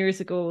 7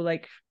 years ago,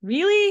 like,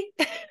 really?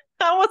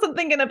 I wasn't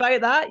thinking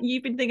about that.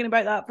 You've been thinking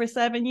about that for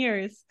 7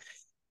 years.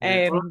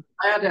 Yeah. Well,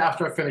 I had it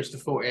after I finished the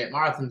 48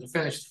 marathons. I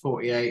finished the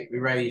 48. We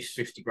raised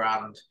 50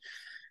 grand.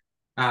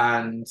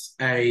 And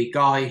a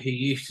guy who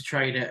used to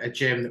train at a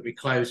gym that we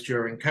closed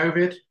during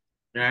COVID,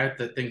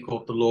 the thing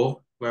called the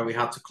law, where we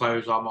had to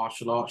close our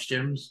martial arts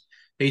gyms.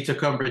 He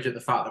took umbrage at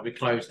the fact that we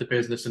closed the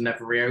business and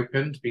never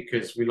reopened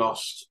because we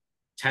lost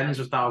tens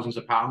of thousands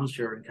of pounds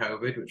during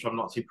COVID, which I'm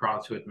not too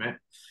proud to admit.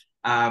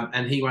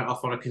 And he went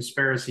off on a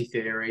conspiracy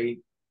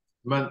theory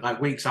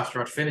weeks after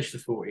I'd finished the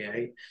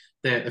 48,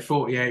 that the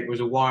 48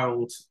 was a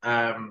wild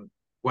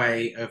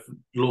way of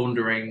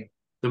laundering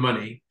the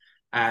money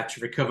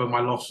to recover my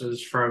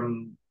losses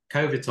from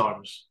COVID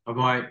times. I'm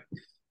like,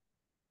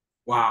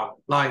 wow,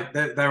 like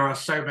there are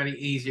so many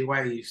easy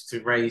ways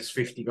to raise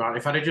 50 grand.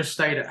 If I'd have just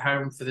stayed at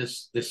home for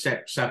this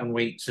 7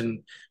 weeks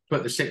and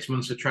put the 6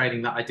 months of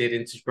training that I did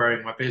into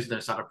growing my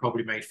business, I'd have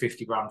probably made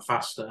 50 grand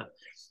faster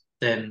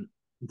than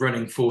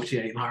running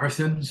 48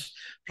 marathons,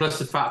 plus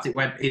the fact it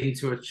went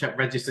into a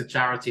registered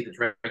charity that's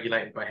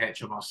regulated by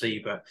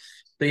HMRC. But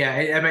yeah,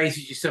 it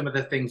amazes you some of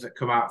the things that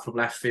come out from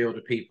left field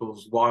of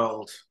people's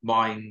wild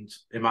mind,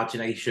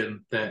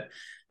 imagination, that,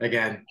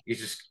 again, you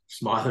just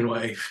smile and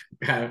wave.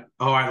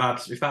 All right,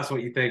 lads, if that's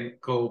what you think,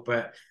 cool.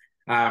 But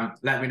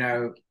let me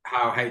know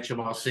how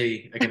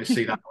HMRC are going to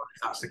see that one,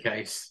 if that's the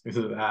case.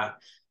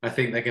 I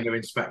think they're going to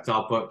inspect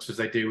our books as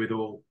they do with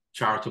all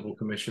charitable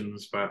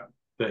commissions. But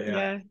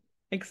yeah.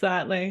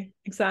 Exactly.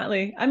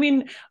 I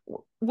mean,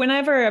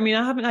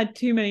 I haven't had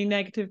too many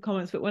negative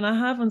comments, but when I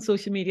have on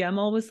social media, I'm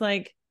always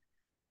like,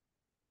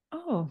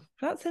 oh,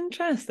 that's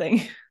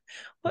interesting.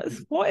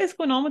 What is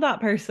going on with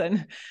that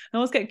person? I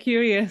always get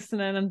curious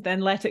and then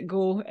let it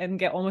go and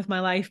get on with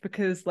my life,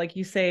 because, like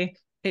you say,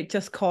 it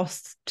just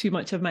costs too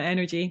much of my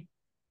energy.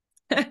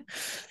 There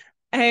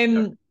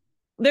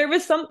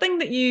was something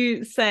that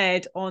you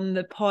said on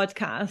the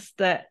podcast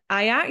that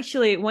I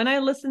actually, when I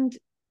listened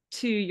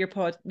to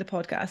the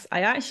podcast,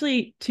 I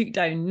actually took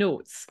down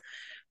notes,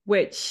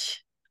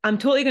 which I'm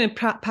totally going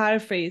to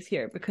paraphrase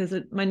here because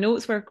my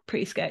notes were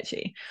pretty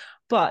sketchy.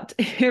 But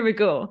here we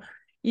go.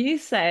 You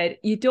said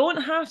you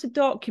don't have to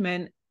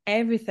document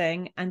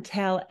everything and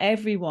tell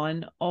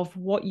everyone of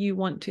what you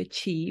want to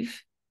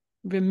achieve,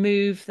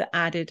 remove the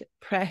added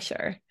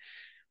pressure.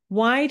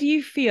 Why do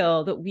you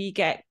feel that we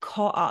get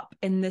caught up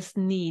in this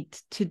need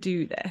to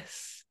do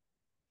this?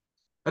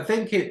 I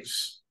think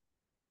it's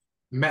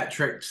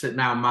metrics that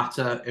now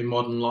matter in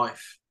modern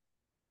life.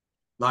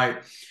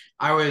 Like,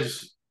 I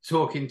was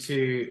talking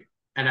to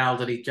an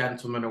elderly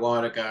gentleman a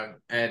while ago,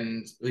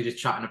 and we were just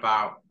chatting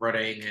about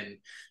running, and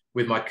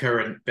with my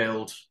current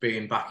build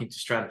being back into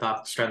strength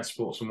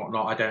sports and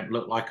whatnot, I don't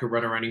look like a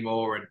runner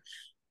anymore. And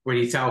when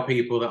you tell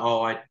people that,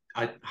 oh,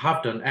 I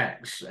have done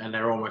X, and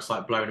they're almost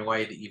like blown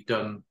away that you've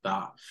done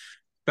that.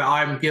 But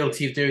I'm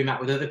guilty of doing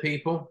that with other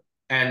people.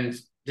 And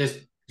just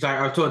like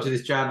I've talked to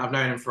this gent, I've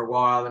known him for a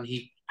while, and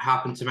he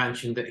happened to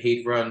mention that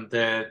he'd run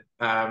the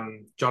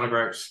John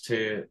O'Groats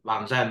to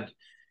Land's End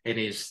in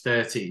his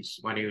 30s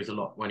when he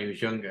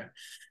was younger.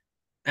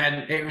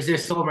 And it was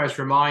this almost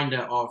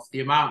reminder of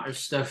the amount of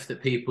stuff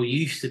that people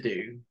used to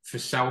do for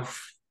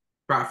self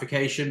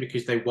gratification,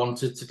 because they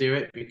wanted to do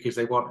it, because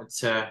they wanted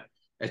to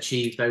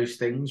achieve those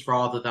things,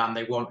 rather than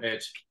they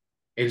wanted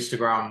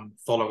Instagram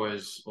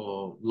followers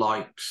or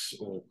likes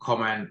or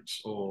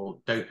comments or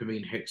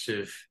dopamine hits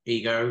of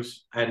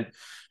egos. And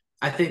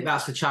I think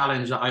that's the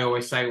challenge that I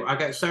always say. I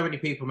get so many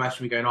people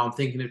messaging me going, oh, I'm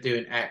thinking of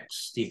doing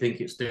X. Do you think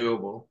it's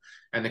doable?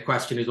 And the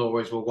question is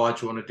always, well, why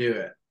do you want to do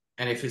it?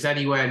 And if it's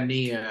anywhere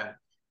near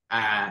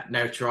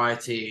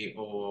notoriety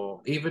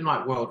or even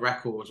like world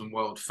records and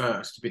world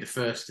first, to be the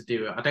first to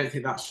do it, I don't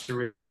think that's a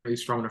really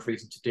strong enough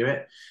reason to do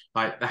it.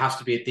 Like, there has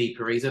to be a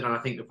deeper reason. And I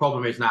think the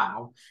problem is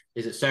now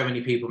is that so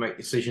many people make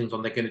decisions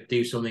on they're going to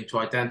do something to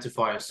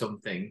identify as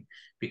something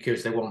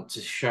because they want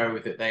to show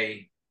that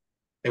they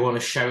want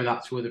to show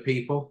that to other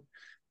people,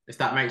 if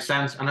that makes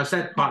sense. And I've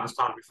said countless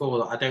times before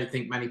that I don't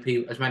think many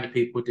people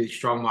would do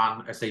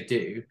strongman as they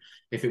do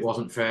if it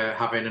wasn't for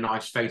having a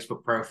nice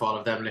Facebook profile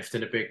of them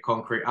lifting a big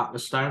concrete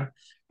Atlas stone.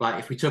 Like,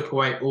 if we took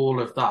away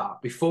all of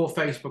that, before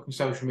Facebook and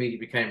social media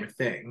became a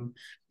thing,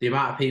 the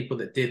amount of people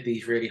that did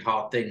these really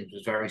hard things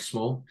was very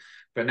small.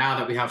 But now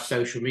that we have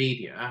social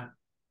media,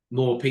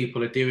 more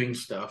people are doing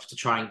stuff to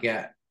try and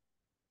get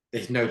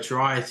this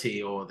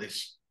notoriety or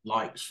this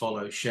likes,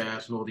 follows,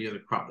 shares, and all the other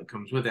crap that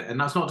comes with it. And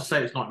that's not to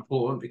say it's not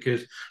important,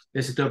 because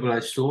it's a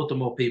double-edged sword. The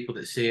more people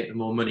that see it, the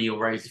more money you'll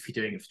raise if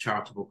you're doing it for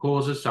charitable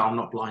causes. So I'm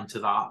not blind to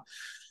that.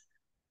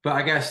 But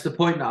I guess the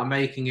point that I'm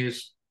making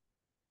is,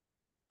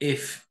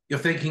 if you're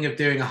thinking of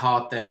doing a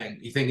hard thing,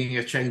 you're thinking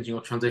of changing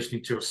or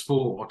transitioning to a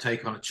sport or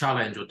take on a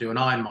challenge or do an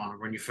Ironman or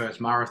run your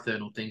first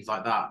marathon or things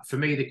like that, for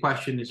me, the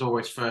question is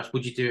always first,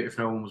 would you do it if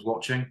no one was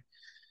watching?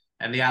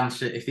 And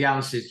if the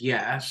answer is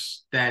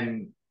yes,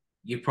 then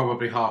you're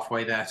probably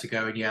halfway there to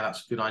go, and yeah,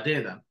 that's a good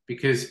idea then,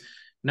 because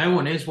no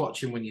one is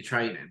watching when you're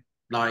training.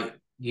 Like,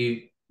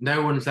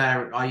 no one's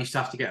there. I used to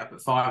have to get up at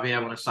 5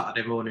 a.m. on a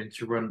Saturday morning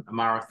to run a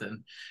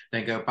marathon,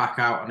 then go back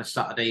out on a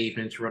Saturday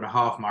evening to run a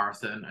half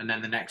marathon, and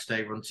then the next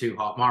day run 2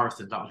 half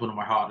marathons. That was one of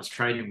my hardest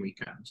training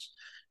weekends.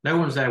 No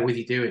one's there with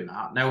you doing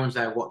that. No one's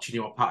there watching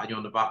you or patting you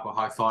on the back or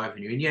high-fiving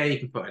you. And yeah, you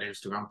can put an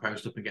Instagram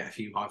post up and get a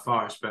few high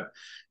fives, but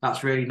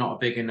that's really not a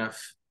big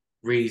enough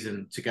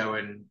reason to go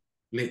and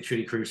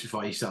literally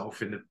crucify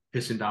yourself in the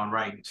pissing down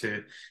rain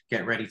to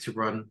get ready to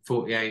run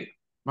 48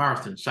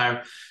 marathons.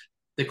 So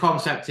the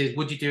concept is,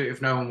 would you do it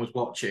if no one was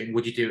watching?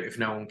 Would you do it if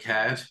no one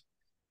cared?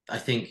 I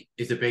think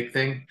is a big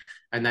thing.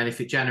 And then if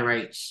it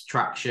generates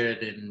traction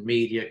and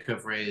media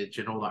coverage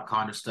and all that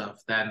kind of stuff,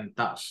 then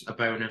that's a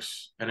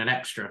bonus and an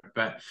extra.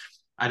 But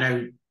I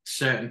know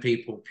certain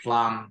people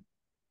plan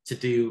to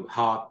do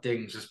hard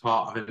things as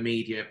part of a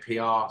media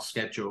PR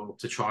schedule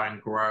to try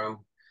and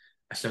grow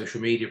a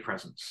social media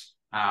presence.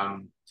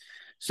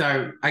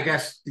 So I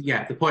guess,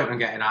 yeah, the point I'm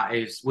getting at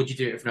is, would you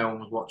do it if no one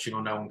was watching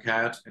or no one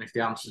cared? And if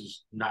the answer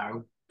is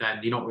no, then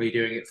you're not really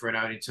doing it for an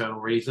own internal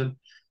reason.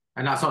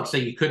 And that's not to say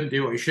you couldn't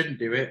do it or you shouldn't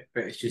do it,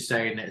 but it's just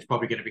saying that it's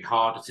probably going to be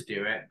harder to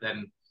do it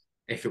than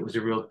if it was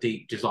a real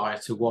deep desire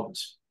to want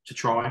to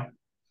try.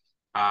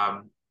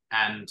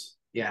 And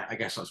yeah, I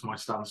guess that's my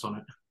stance on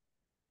it.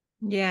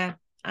 Yeah,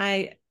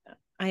 I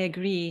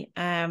agree.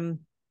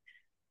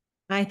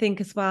 I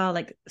think as well,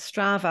 like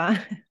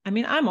Strava, I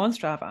mean, I'm on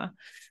Strava,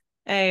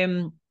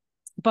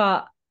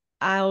 but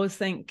I always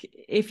think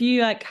if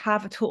you like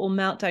have a total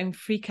meltdown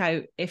freak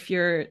out if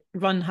your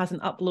run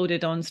hasn't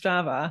uploaded on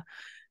Strava,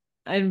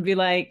 I'd be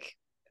like,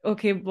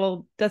 okay,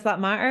 well, does that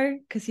matter?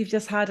 Because you've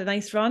just had a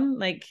nice run.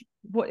 Like,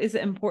 what is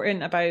it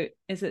important about?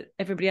 Is it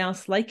everybody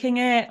else liking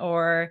it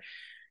or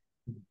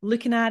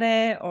looking at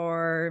it,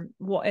 or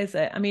what is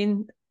it? I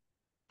mean,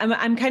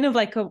 I'm kind of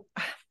like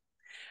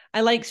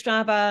I like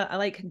Strava, I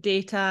like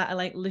data, I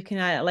like looking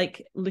at it, I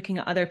like looking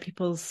at other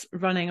people's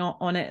running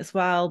on it as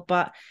well,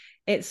 but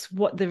it's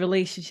what the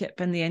relationship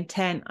and the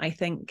intent, I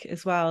think,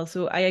 as well.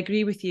 So I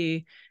agree with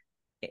you.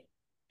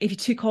 If you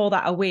took all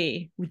that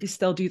away, would you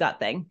still do that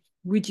thing?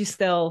 Would you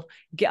still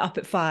get up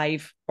at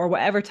 5 or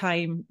whatever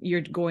time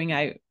you're going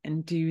out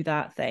and do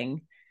that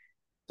thing?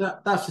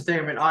 That's the thing.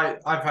 I mean,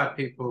 I've had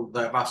people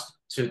that have asked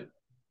to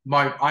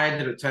I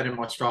ended up turning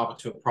my Strava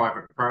to a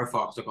private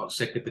profile because I got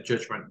sick of the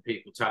judgment of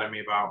people telling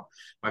me about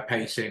my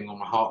pacing or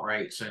my heart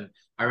rates. And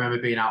I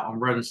remember being out on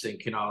runs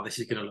thinking, oh, this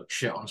is going to look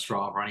shit on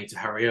Strava. I need to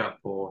hurry up,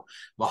 or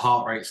my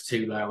heart rate's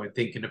too low, and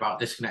thinking about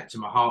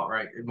disconnecting my heart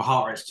rate. My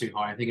heart rate's too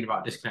high, and thinking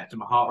about disconnecting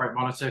my heart rate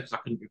monitor because I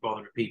couldn't be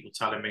bothered with people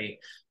telling me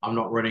I'm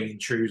not running in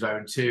true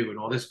zone 2 and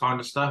all this kind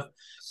of stuff.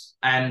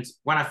 And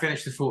when I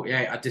finished the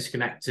 48, I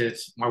disconnected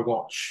my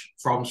watch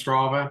from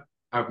Strava.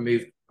 I've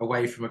moved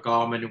away from a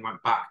Garmin and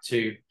went back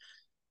to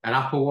an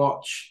Apple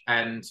Watch,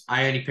 and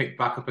I only picked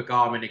back up a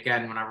Garmin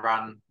again when I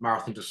ran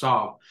Marathon des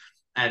Sables.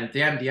 And the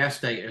MDS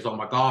data is on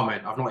my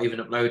Garmin. I've not even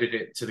uploaded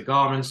it to the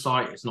Garmin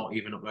site. It's not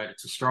even uploaded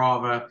to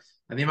Strava.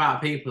 And the amount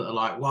of people that are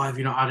like, why have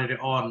you not added it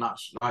on?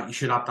 That's like, you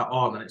should add that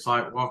on. And it's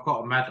like, well, I've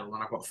got a medal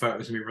and I've got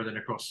photos of me running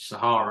across the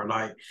Sahara.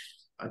 Like,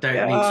 I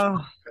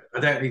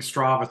don't need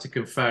Strava to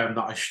confirm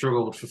that I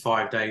struggled for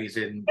 5 days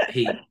in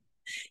heat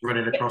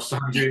running across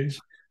sand dunes.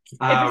 If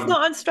it's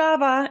not on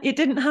Strava, it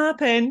didn't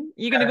happen.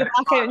 You're going to go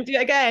back out and do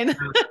it again.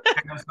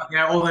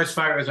 Yeah, all those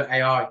photos are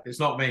AI. It's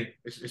not me.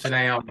 It's an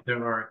AI. Don't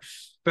worry.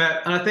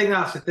 And I think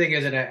that's the thing,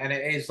 isn't it? And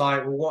it is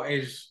like, well,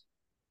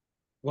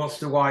 what's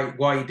the why?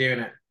 Why are you doing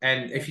it?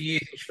 And if you're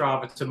using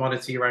Strava to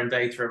monitor your own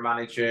data and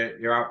manage your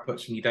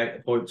outputs and your data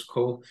points,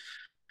 cool.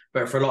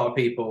 But for a lot of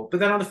people,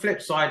 but then on the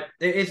flip side,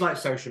 it is like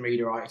social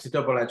media, right? It's a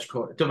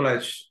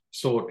double-edged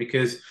sword,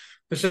 because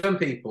for some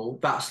people,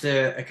 that's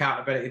the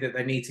accountability that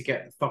they need to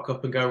get the fuck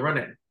up and go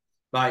running.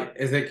 Like,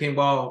 is thinking,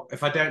 well,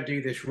 if I don't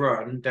do this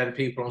run, then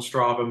people on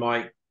Strava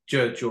might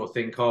judge or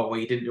think, oh, well,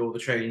 you didn't do all the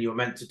training you were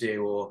meant to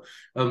do, or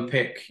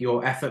unpick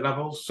your effort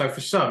levels. So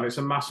for some, it's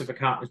a massive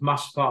part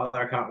of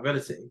their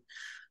accountability.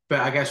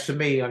 But I guess for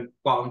me,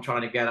 what I'm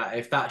trying to get at,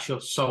 if that's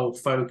your sole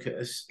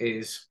focus,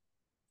 is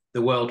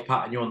the world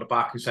patting you on the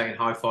back and saying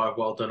high five,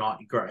 well done, aren't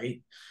you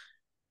great?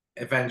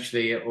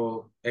 Eventually it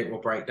will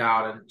break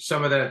down. And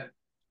some of the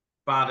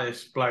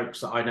baddest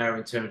blokes that I know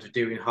in terms of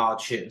doing hard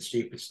shit and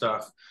stupid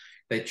stuff,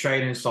 they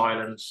train in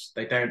silence,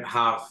 they don't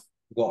have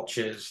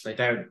watches, they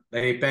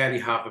barely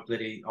have a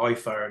bloody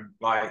iPhone.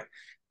 Like,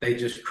 they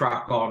just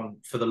crack on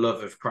for the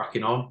love of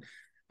cracking on.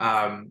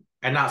 And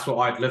that's what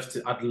I'd love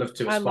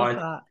to aspire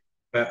to.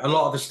 But a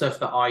lot of the stuff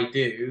that I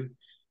do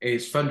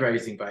is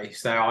fundraising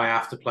based. So I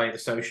have to play the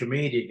social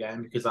media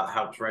game because that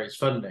helps raise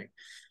funding.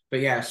 But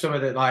yeah, some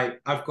of the, like,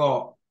 I've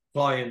got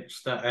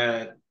clients that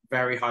are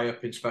very high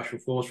up in special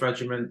force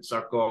regiments.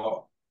 I've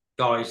got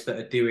guys that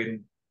are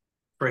doing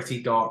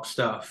pretty dark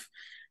stuff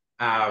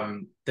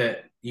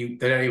that they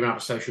don't even have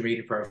a social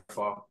media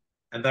profile.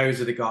 And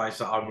those are the guys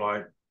that I'm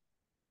like,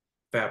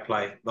 fair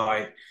play.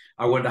 Like,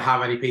 I wonder how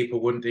many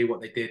people wouldn't do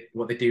what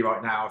they do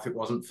right now if it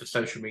wasn't for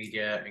social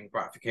media and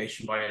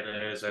gratification by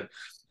others. And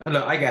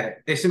look, I get it.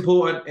 It's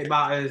important. It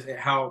matters. It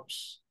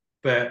helps.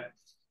 But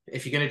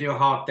if you're going to do a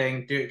hard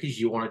thing, do it because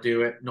you want to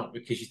do it, not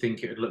because you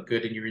think it would look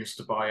good in your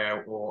Insta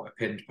bio or a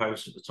pinned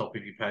post at the top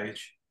of your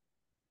page.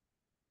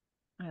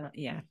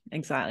 Yeah,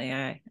 exactly.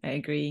 I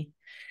agree.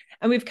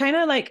 And we've kind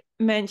of like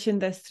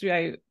mentioned this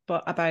throughout,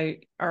 but about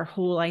our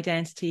whole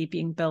identity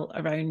being built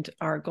around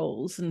our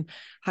goals and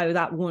how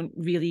that won't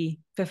really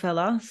fulfill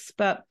us.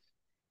 But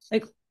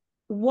like,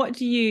 what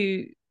do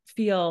you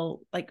feel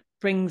like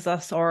brings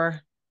us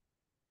or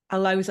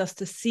allows us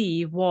to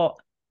see what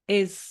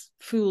is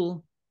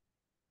full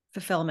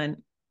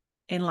fulfillment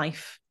in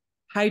life?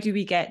 How do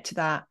we get to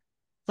that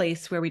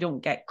place where we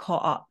don't get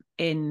caught up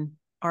in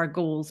our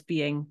goals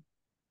being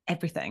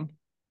everything?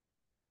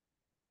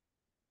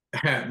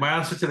 My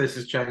answer to this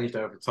has changed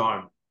over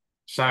time.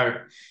 So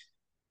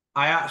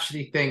I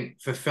actually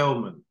think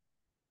fulfillment,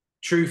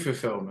 true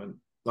fulfillment,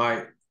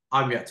 like,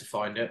 I'm yet to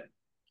find it.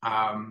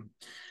 I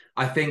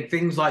think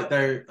things like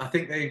they're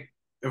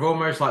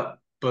almost like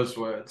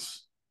buzzwords.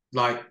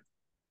 Like,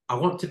 I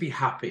want to be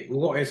happy. Well,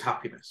 what is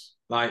happiness?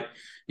 Like,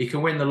 you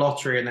can win the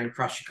lottery and then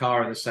crash your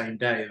car in the same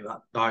day.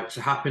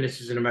 So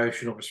happiness is an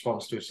emotional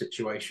response to a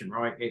situation,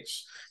 right?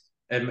 It's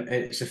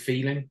a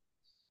feeling.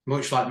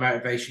 Much like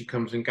motivation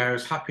comes and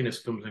goes,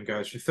 happiness comes and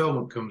goes,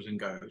 fulfillment comes and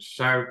goes.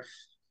 So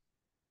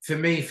for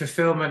me,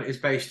 fulfillment is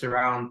based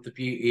around the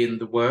beauty in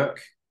the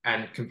work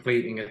and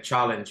completing a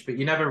challenge, but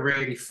you never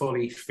really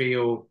fully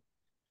feel,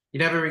 you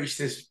never reach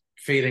this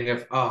feeling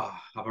of, oh,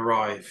 I've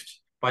arrived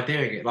by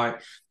doing it.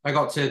 Like, I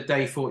got to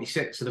day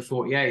 46 of the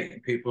 48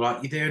 and people were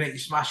like, you're doing it, you're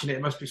smashing it.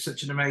 It must be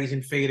such an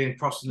amazing feeling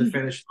crossing the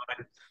finish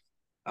line.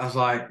 I was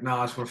like, no,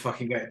 I just want to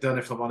fucking get it done,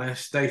 if I'm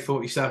honest. Day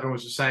 47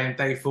 was the same.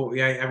 Day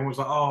 48, everyone was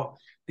like, oh,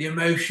 the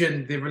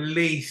emotion, the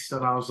release.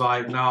 And I was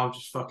like, no, I'm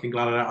just fucking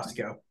glad I don't have to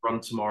get up and run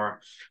tomorrow.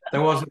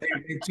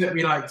 It took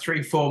me like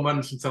 3-4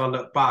 months until I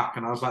looked back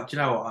and I was like, do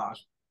you know what? That was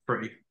a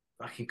pretty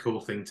fucking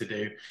cool thing to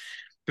do.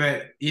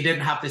 But you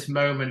didn't have this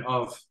moment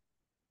of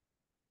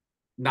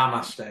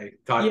namaste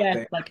type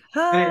thing. Like,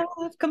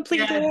 I've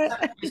completed it.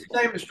 It's the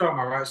same as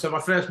strongman, right? So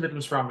my first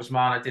Midland Strongman's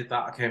man, I did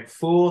that. I came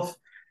fourth.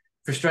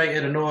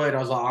 Frustrated, annoyed. I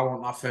was like, I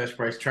want that first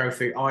place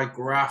trophy. I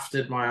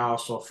grafted my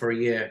arse off for a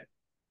year.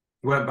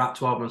 Went back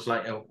 12 months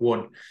later,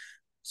 won.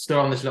 Still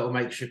on this little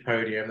makeshift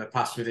podium. They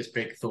passed me this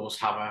big Thor's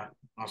hammer.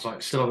 I was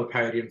like still on the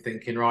podium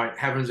thinking, right,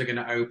 heavens are going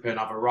to open.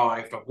 I've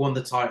arrived. I've won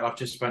the title I've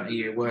just spent a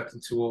year working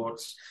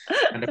towards.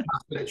 And I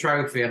passed me the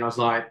trophy and I was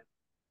like,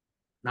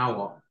 now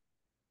what?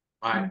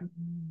 Like,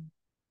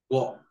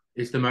 what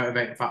is the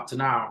motivating factor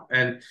now?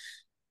 And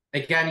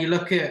again, you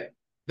look at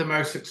the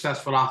most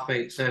successful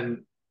athletes,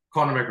 and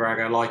Conor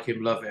McGregor, like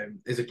him, love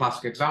him, is a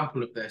classic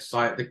example of this.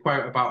 Like the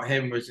quote about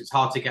him was, "It's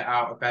hard to get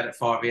out of bed at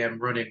 5 a.m.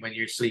 running when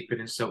you're sleeping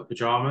in silk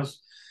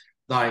pajamas."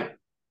 Like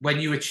when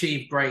you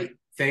achieve great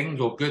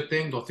things or good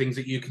things or things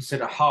that you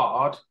consider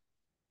hard,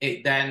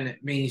 it then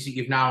means that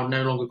you've now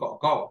no longer got a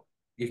goal.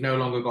 You've no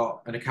longer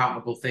got an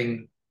accountable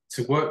thing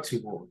to work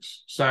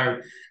towards. So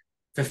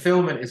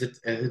fulfillment is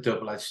a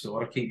double-edged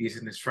sword. I keep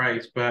using this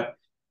phrase, but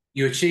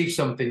you achieve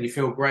something, you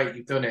feel great,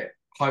 you've done it.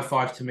 High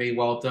five to me,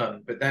 well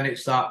done. But then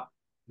it's that,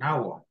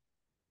 now what?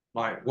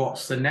 Like,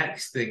 what's the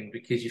next thing?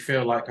 Because you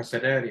feel, like I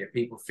said earlier,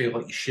 people feel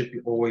like you should be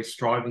always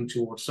striving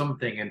towards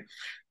something and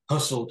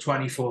hustle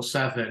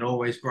 24/7,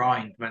 always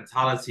grind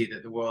mentality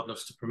that the world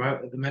loves to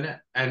promote at the minute.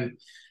 And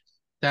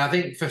I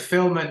think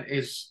fulfillment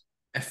is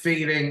a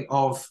feeling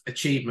of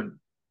achievement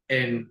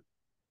in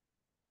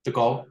the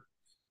goal,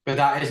 but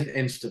that isn't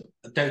instant.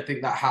 I don't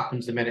think that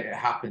happens the minute it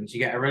happens. You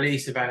get a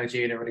release of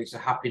energy and a release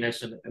of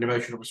happiness and an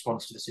emotional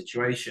response to the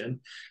situation.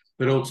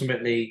 But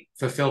ultimately,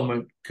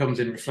 fulfillment comes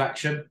in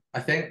reflection,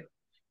 I think.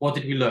 What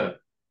did we learn?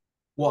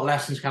 What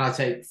lessons can I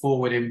take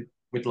forward in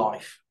with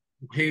life?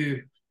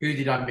 Who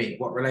did I meet?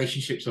 What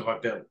relationships have I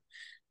built?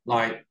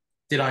 Like,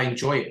 did I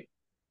enjoy it?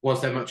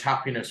 Was there much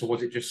happiness, or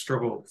was it just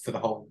struggle for the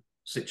whole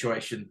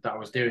situation that I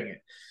was doing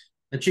it?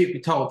 And truth be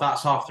told,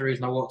 that's half the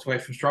reason I walked away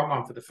from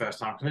Strongman for the first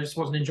time, because I just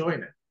wasn't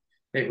enjoying it.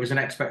 It was an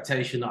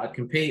expectation that I'd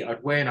compete,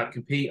 I'd win, I'd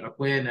compete, I'd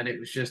win. And it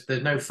was just,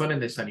 there's no fun in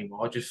this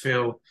anymore. I just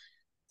feel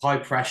high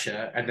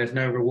pressure and there's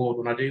no reward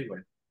when I do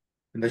win.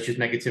 And there's just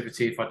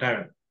negativity if I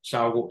don't.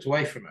 So I walked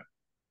away from it.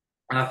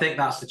 And I think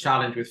that's the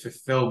challenge with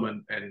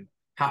fulfillment and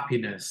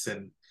happiness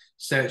and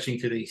searching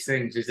for these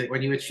things, is that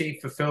when you achieve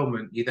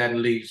fulfillment, you then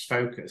lose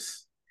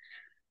focus.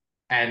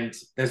 And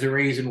there's a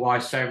reason why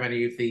so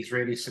many of these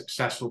really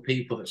successful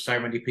people that so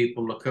many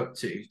people look up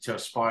to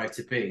aspire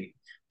to be,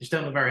 just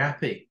don't look very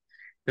happy.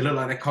 They look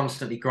like they're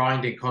constantly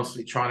grinding,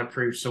 constantly trying to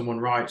prove someone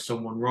right,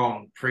 someone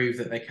wrong, prove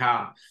that they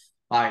can.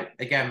 Like,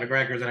 again,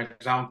 McGregor is an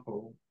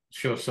example. I'm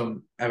sure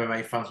some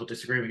MMA fans will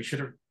disagree with me. He should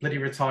have bloody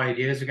retired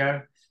years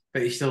ago,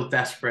 but he's still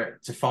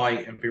desperate to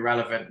fight and be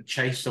relevant and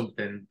chase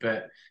something,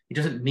 but he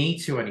doesn't need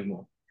to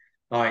anymore.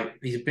 Like,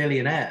 he's a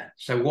billionaire.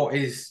 So what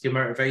is your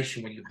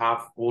motivation when you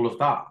have all of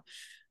that?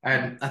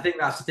 And I think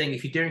that's the thing.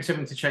 If you're doing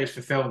something to chase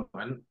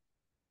fulfillment,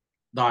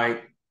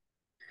 like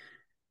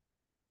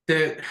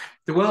the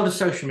world of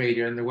social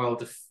media and the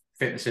world of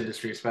fitness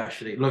industry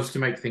especially loves to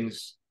make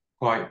things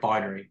quite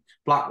binary.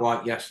 Black,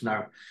 white, yes,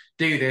 no.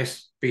 Do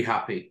this, be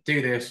happy.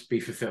 Do this, be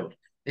fulfilled.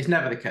 It's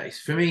never the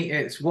case. For me,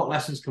 it's what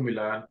lessons can we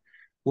learn?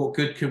 What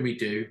good can we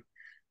do?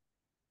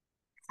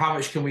 How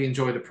much can we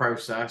enjoy the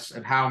process,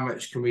 and how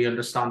much can we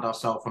understand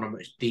ourselves on a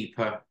much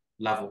deeper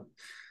level?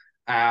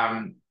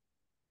 And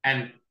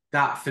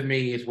that for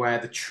me is where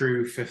the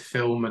true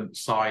fulfillment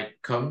side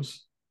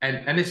comes.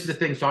 And this is the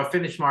thing. So I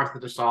finished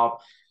Marathon des Sables,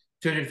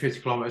 250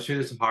 kilometers through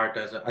the Sahara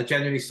Desert. I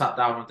genuinely sat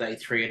down on day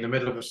 3 in the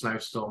middle of a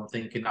snowstorm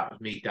thinking that was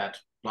me dead.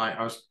 Like,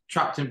 I was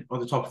trapped on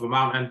the top of a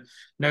mountain,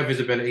 no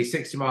visibility,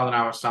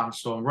 60-mile-an-hour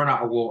sandstorm, run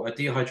out of water,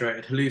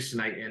 dehydrated,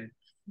 hallucinating,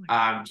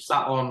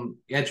 sat on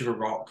the edge of a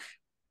rock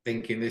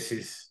thinking, this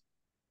is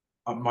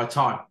my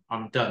time.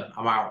 I'm done.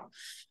 I'm out.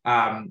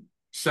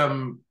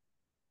 Some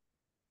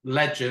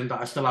legend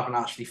that I still haven't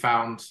actually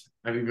found,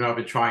 even though I've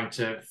been trying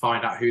to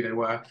find out who they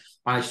were,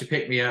 managed to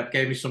pick me up,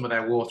 gave me some of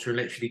their water, and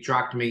literally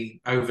dragged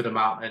me over the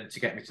mountain to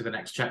get me to the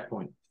next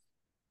checkpoint.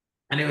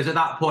 And it was at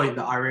that point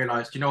that I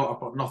realized, you know what,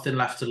 I've got nothing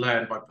left to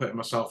learn by putting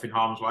myself in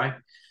harm's way.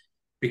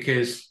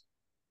 Because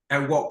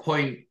at what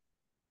point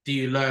do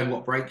you learn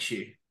what breaks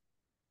you?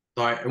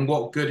 Like, and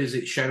what good is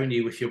it showing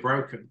you if you're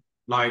broken?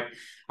 Like,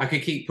 I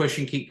could keep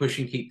pushing,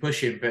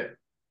 but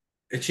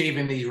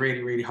achieving these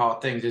really, really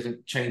hard things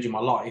isn't changing my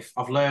life.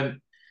 I've learned,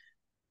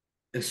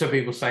 and some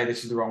people say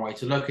this is the wrong way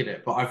to look at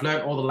it, but I've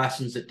learned all the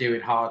lessons that doing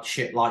hard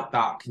shit like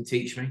that can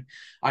teach me.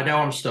 I know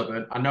I'm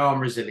stubborn. I know I'm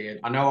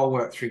resilient. I know I'll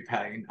work through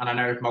pain. And I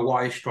know if my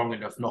why is strong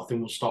enough,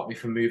 nothing will stop me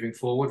from moving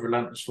forward,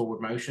 relentless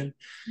forward motion.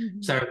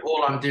 Mm-hmm. So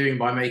all I'm doing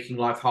by making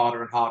life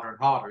harder and harder and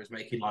harder is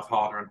making life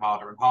harder and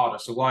harder and harder.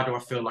 So why do I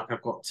feel like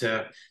I've got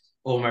to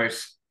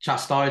almost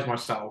chastise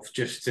myself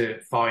just to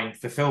find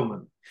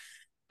fulfillment?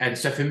 And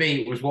so for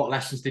me, it was, what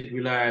lessons did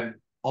we learn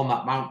on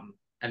that mountain?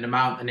 And the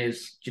mountain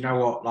is, do you know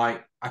what?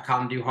 Like, I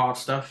can do hard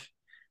stuff.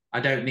 I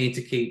don't need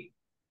to keep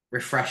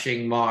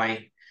refreshing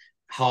my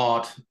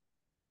hardness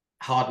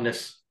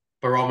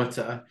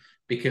barometer,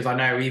 because I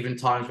know even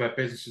times where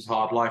business is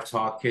hard, life's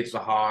hard, kids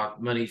are hard,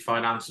 money,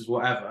 finances,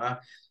 whatever,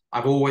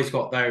 I've always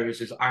got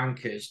those as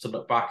anchors to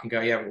look back and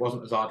go, yeah, it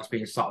wasn't as hard as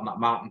being sat on that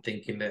mountain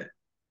thinking that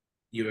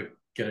you were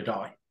going to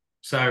die.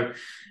 So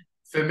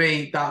for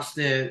me, that's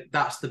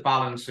the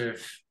balance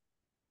of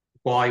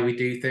why we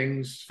do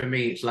things. For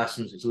me, it's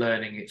lessons, it's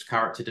learning, it's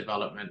character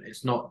development.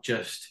 It's not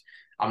just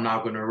I'm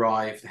now going to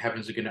arrive, the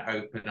heavens are going to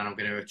open, and I'm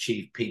going to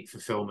achieve peak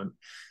fulfillment,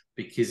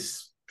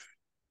 because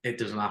it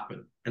doesn't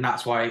happen. And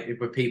that's why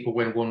when people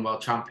win one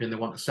world champion, they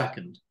want a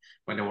second.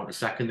 When they want a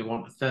second, they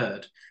want a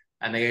third.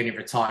 And they only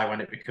retire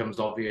when it becomes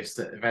obvious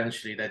that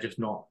eventually they're just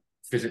not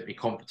physically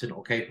competent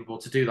or capable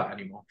to do that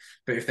anymore.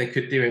 But if they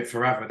could do it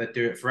forever, they'd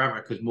do it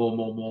forever, because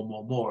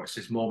more. It's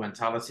this more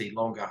mentality,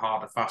 longer,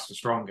 harder, faster,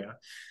 stronger,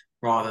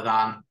 rather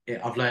than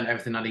I've learned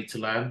everything I need to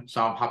learn.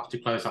 So I'm happy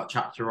to close that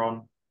chapter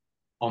on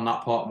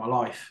that part of my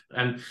life.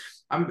 And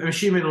I'm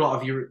assuming a lot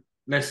of you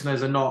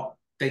listeners are not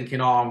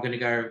thinking, oh, I'm going to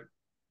go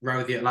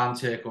row the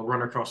Atlantic or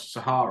run across the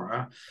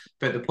Sahara.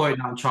 But the point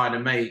that I'm trying to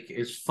make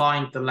is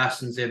find the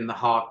lessons in the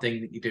hard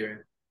thing that you're doing,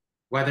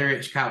 whether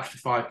it's Couch to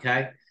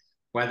 5K,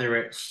 whether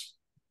it's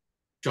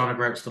John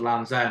O'Groats to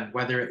Land's End,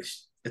 whether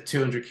it's a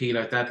 200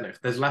 kilo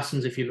deadlift. There's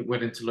lessons if you're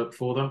willing to look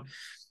for them.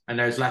 And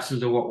those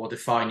lessons are what will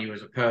define you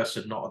as a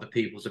person, not other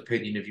people's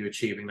opinion of you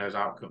achieving those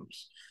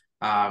outcomes.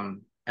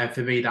 And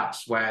for me,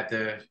 that's where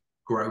the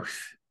growth,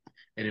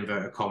 in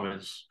inverted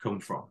commas,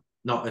 come from.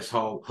 Not this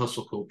whole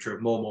hustle culture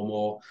of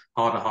more,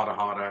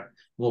 harder,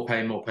 more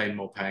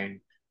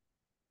pain.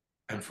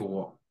 And for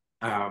what?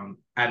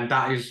 And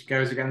that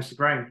goes against the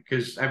grain,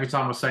 because every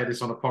time I say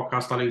this on a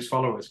podcast, I lose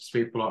followers, because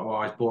people are like,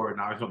 well, he's boring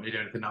now, he's not going to do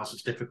anything else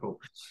that's difficult.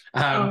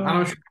 And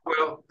I'm sure I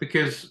will,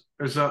 because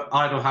there's an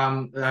idle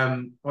hand,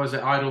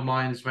 idle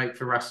minds make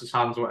for restless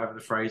hands, or whatever the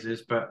phrase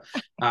is. But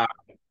I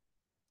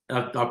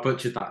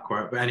butchered that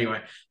quote, but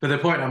anyway. But the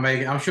point I'm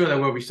making, I'm sure there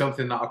will be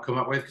something that I'll come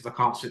up with, because I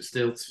can't sit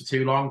still for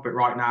too long. But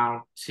right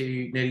now, a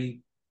year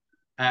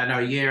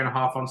and a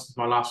half on since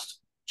my last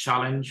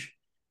challenge,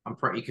 I'm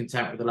pretty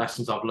content with the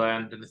lessons I've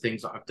learned and the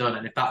things that I've done.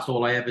 And if that's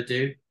all I ever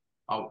do,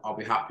 I'll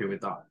be happy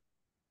with that.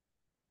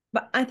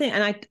 But I think,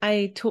 and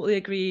I totally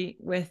agree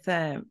with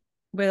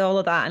all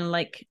of that. And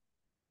like,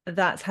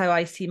 that's how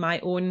I see my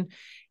own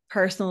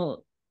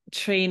personal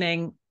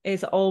training,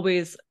 is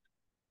always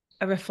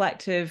a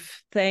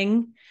reflective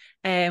thing.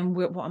 And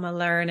what am I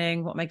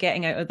learning? What am I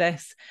getting out of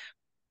this?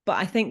 But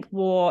I think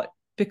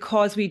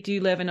because we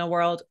do live in a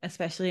world,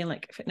 especially in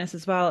like fitness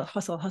as well,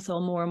 hustle,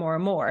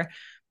 more,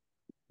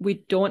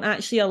 we don't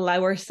actually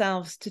allow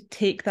ourselves to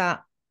take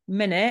that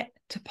minute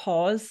to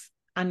pause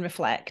and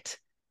reflect.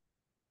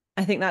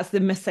 I think that's the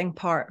missing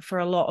part for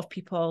a lot of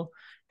people.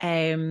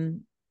 A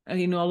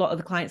lot of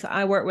the clients that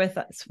I work with,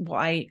 that's what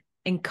I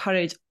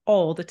encourage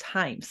all the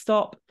time.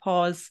 Stop,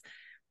 pause.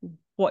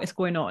 What is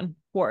going on?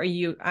 What are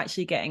you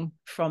actually getting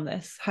from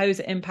this? How is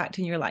it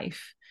impacting your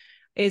life?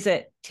 Is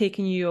it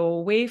taking you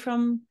away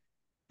from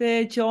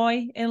the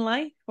joy in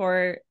life,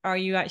 or are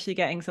you actually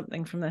getting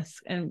something from this?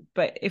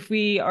 But if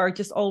we are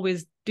just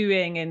always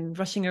doing and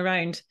rushing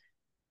around,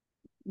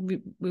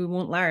 we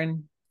won't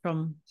learn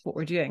from what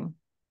we're doing.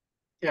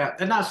 Yeah,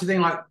 and that's the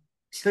thing. Like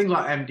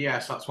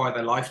MDS, that's why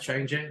they're life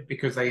changing,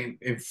 because they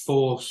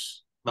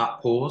enforce that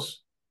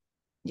pause.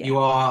 Yeah. You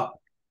are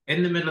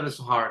in the middle of the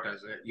Sahara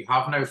Desert. You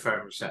have no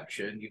phone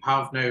reception. You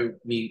have no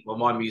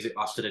my music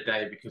lasted a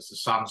day because the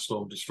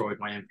sandstorm destroyed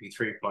my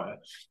MP3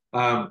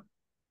 player.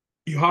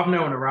 You have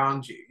no one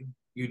around you.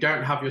 You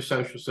don't have your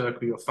social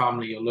circle, your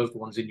family, your loved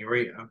ones in your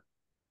ear.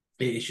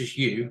 It's just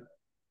you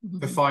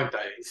for 5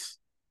 days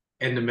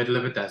in the middle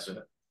of a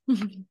desert,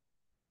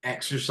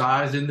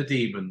 exercising the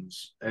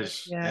demons.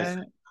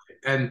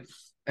 And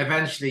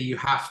eventually you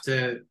have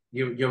to,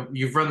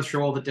 you've run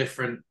through all the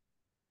different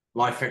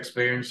life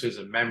experiences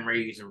and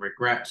memories and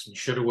regrets and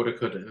shoulda, woulda,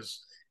 couldas.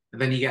 And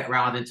then you get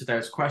around into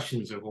those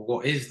questions of, well,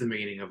 what is the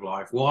meaning of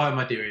life? Why am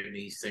I doing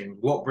these things?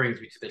 What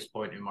brings me to this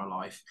point in my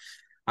life?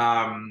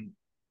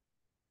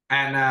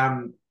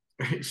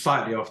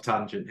 Slightly off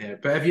tangent here,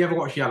 but have you ever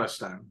watched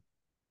Yellowstone?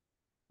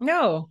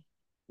 No.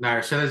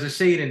 So there's a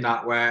scene in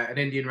that where an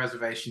Indian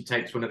reservation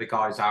takes one of the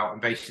guys out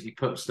and basically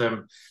puts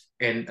them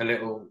in a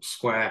little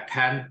square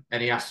pen,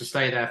 and he has to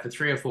stay there for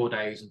 3 or 4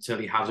 days until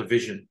he has a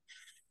vision.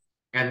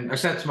 And I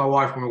said to my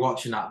wife when we were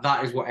watching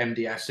that is what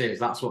MDS is.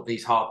 That's what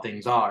these hard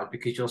things are,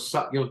 because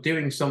you're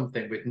doing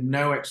something with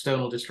no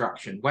external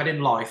distraction. When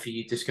in life are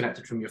you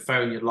disconnected from your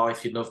phone, your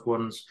life, your loved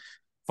ones,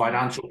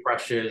 financial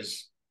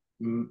pressures,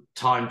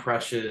 time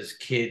pressures,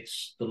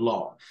 kids, the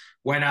lot?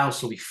 When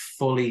else are we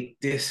fully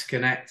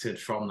disconnected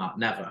from that?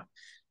 Never,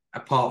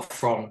 apart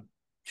from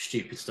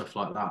stupid stuff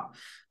like that.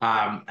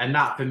 And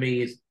that for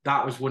me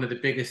that was one of the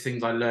biggest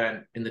things I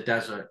learned in the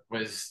desert,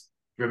 was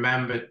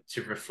remember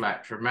to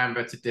reflect,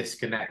 remember to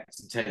disconnect,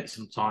 and take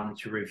some time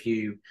to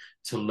review,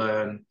 to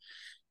learn,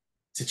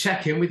 to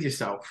check in with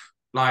yourself.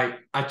 Like,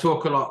 I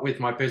talk a lot with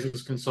my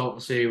business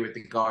consultancy, with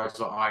the guys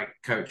that I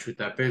coach with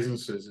their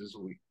businesses.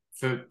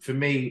 For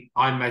me,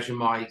 I measure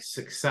my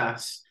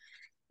success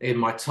in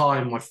my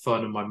time, my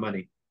fun, and my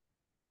money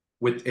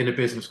within a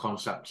business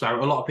concept. So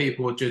a lot of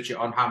people will judge it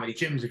on how many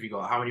gyms have you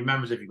got, how many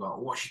members have you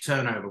got, what's your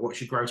turnover,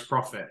 what's your gross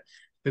profit.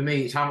 For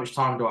me, it's how much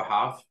time do I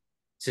have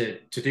to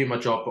do my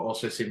job, but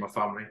also see my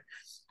family?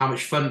 How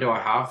much fun do I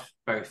have,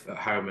 both at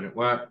home and at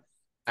work?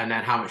 And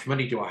then how much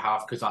money do I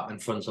have? Because that then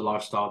funds a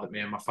lifestyle that me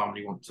and my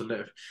family want to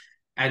live.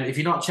 And if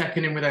you're not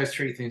checking in with those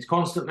 3 things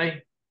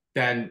constantly,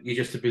 then you're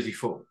just a busy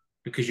fool.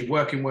 because you're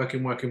working, more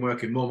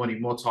money,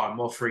 more time,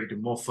 more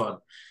freedom, more fun.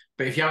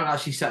 But if you haven't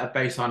actually set a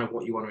baseline of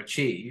what you want to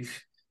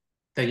achieve,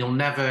 then you'll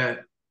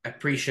never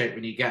appreciate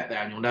when you get there,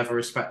 and you'll never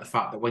respect the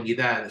fact that when you're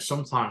there, that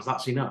sometimes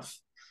that's enough.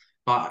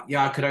 But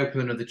yeah, I could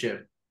open another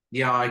gym.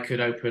 Yeah, I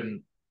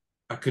could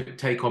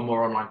take on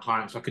more online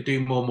clients. I could do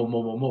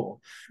more.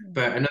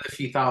 But another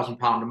few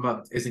 £1,000 a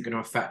month isn't going to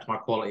affect my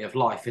quality of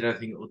life. I don't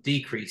think it will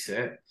decrease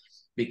it,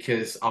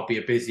 because I'll be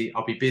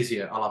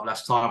busier. I'll have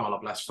less time. I'll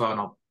have less fun.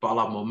 But I'll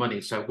have more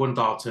money. So one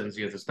dial turns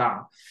the others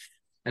down.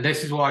 And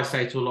this is why I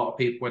say to a lot of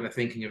people when they're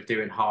thinking of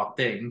doing hard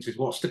things is,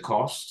 what's the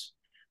cost,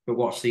 but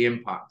what's the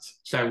impact?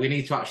 So we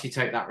need to actually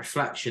take that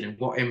reflection, and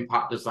what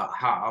impact does that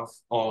have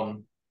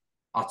on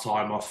our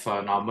time off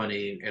and our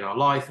money in our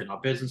life, in our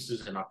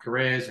businesses, in our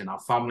careers, in our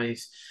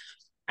families.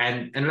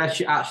 And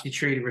unless you're actually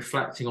truly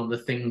reflecting on the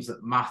things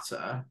that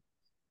matter,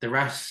 the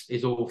rest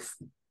is all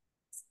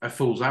a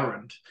fool's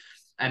errand.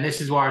 And this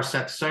is why I've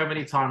said so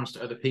many times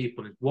to other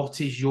people, what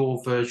is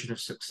your version of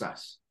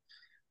success?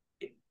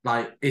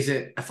 Like, is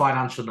it a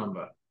financial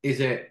number? Is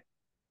it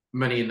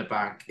money in the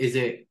bank? Is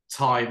it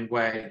time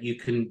where you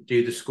can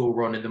do the school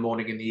run in the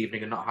morning, in the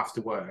evening, and not have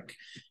to work?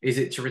 Is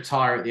it to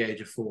retire at the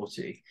age of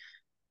 40?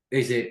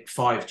 Is it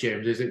 5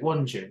 gyms? Is it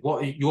 1 gym?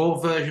 What your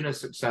version of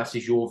success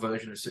is your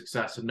version of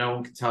success, and no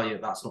one can tell you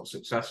that's not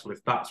successful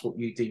if that's what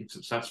you deem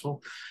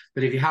successful.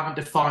 But if you haven't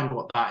defined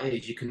what that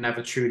is, you can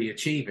never truly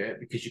achieve it,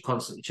 because you're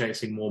constantly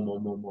chasing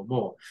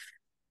more.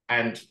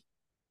 And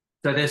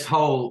so this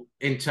whole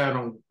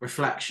internal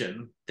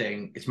reflection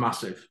thing is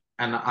massive.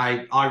 And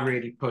I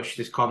really push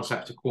this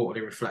concept of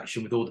quarterly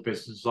reflection with all the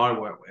businesses I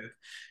work with,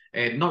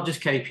 and not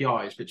just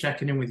KPIs, but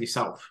checking in with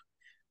yourself.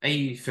 Are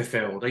you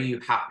fulfilled? Are you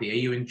happy? Are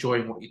you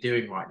enjoying what you're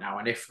doing right now?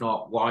 And if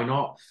not, why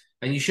not?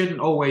 And you shouldn't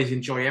always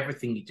enjoy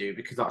everything you do,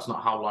 because that's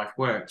not how life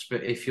works.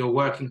 But if you're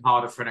working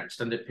harder for an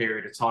extended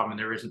period of time and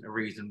there isn't a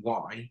reason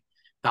why,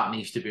 that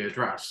needs to be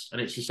addressed. And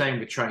it's the same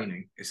with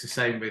training. It's the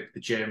same with the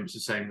gym. It's the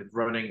same with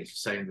running.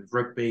 It's the same with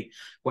rugby.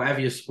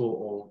 Whatever your sport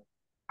or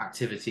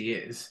activity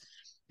is,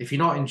 if you're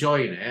not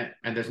enjoying it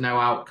and there's no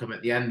outcome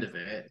at the end of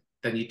it,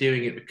 then you're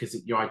doing it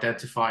because you're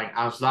identifying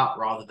as that,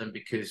 rather than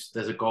because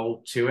there's a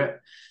goal to it.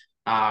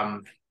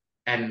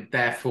 And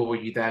therefore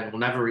you then will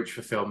never reach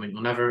fulfillment.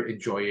 You'll never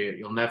enjoy it.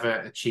 You'll never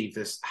achieve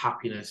this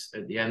happiness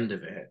at the end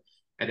of it.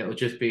 And it'll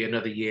just be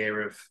another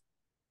year of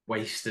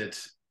wasted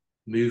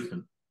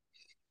movement.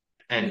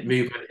 And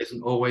movement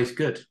isn't always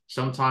good.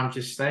 Sometimes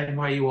just staying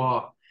where you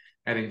are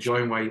and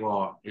enjoying where you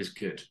are is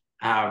good.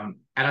 And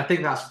I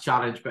think that's a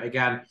challenge. But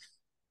again,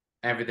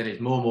 everything is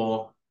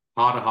more,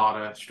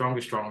 harder,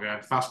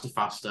 stronger,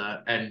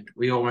 faster. And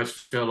we almost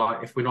feel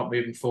like if we're not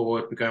moving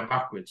forward, we're going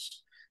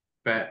backwards.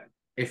 But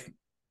if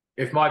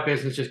my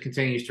business just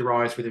continues to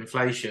rise with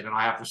inflation and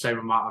I have the same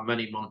amount of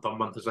money month on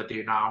month as I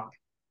do now,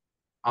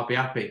 I'll be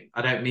happy.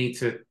 I don't need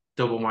to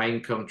double my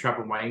income,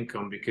 treble my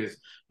income, because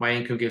my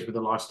income gives me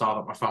the lifestyle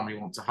that my family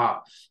want to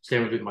have.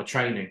 Same with my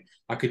training.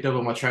 I could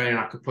double my training,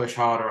 I could push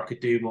harder, I could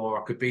do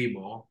more, I could be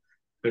more,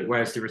 but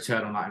where's the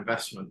return on that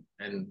investment?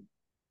 And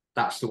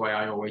that's the way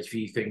I always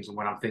view things. And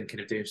when I'm thinking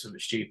of doing something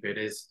stupid,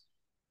 is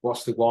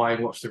what's the why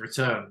and what's the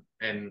return?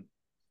 And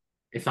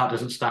if that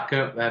doesn't stack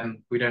up,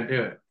 then we don't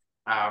do it.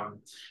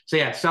 So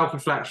yeah,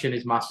 self-reflection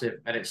is massive,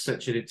 and it's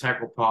such an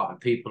integral part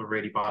that people are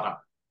really bad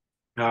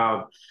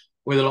at.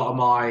 With a lot of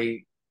my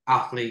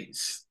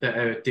athletes that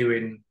are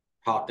doing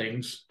hard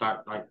things,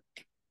 like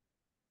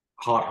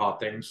hard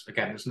things.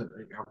 Again,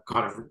 I'm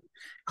kind of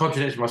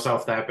contradicting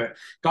myself there, but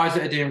guys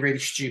that are doing really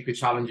stupid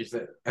challenges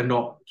that are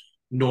not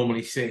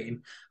normally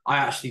seen,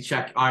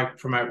 I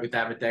promote with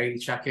them a daily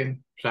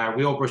check-in. So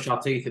we all brush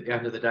our teeth at the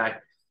end of the day.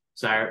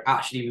 So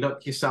actually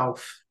look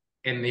yourself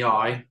in the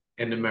eye,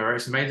 in the mirror.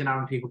 It's amazing how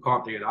many people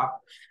can't do that.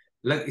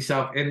 Look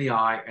yourself in the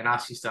eye and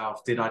ask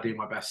yourself, did I do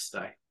my best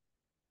today?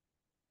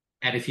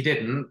 And if you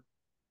didn't,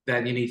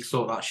 then you need to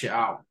sort that shit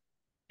out,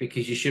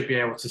 because you should be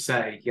able to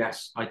say,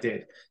 yes, I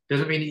did.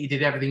 Doesn't mean that you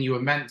did everything you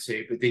were meant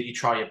to, but did you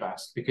try your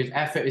best? Because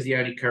effort is the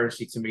only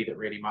currency to me that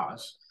really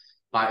matters.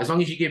 Like, as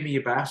long as you give me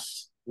your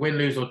best, win,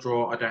 lose or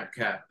draw, I don't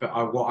care.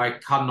 But what I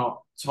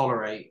cannot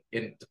tolerate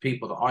in the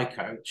people that I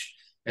coach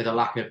is a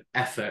lack of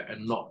effort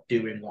and not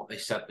doing what they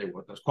said they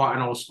would. That's quite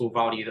an old school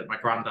value that my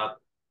granddad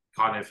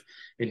kind of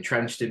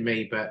entrenched in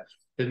me. But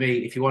for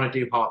me, if you want to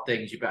do hard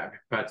things, you better be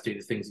prepared to do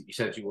the things that you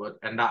said you would.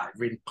 And that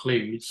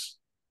includes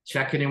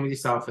checking in with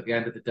yourself at the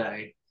end of the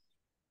day.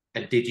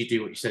 And did you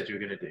do what you said you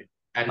were going to do?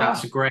 And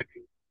that's a great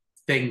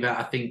thing that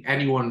I think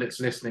anyone that's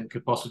listening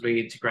could possibly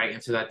integrate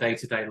into their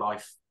day-to-day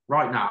life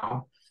right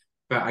now.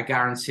 But I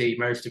guarantee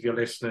most of your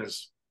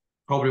listeners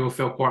probably will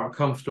feel quite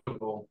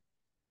uncomfortable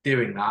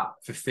doing that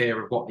for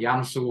fear of what the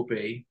answer will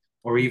be,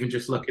 or even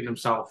just looking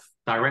themselves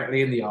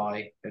directly in the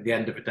eye at the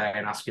end of the day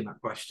and asking that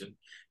question.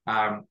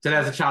 So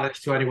there's a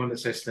challenge to anyone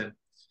that's listening.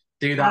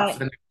 Do that for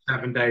the next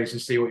 7 days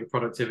and see what your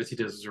productivity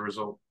does as a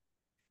result.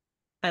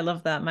 I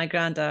love that. My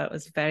granddad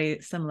was very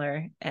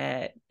similar,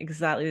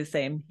 exactly the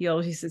same. He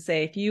always used to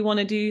say, if you want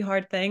to do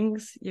hard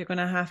things, you're going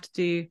to have to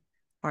do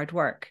hard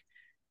work.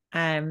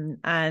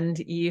 And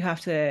you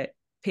have to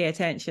pay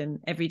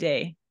attention every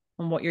day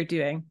on what you're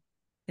doing.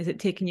 Is it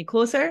taking you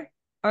closer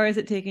or is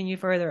it taking you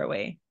further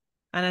away?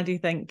 And I do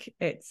think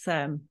it's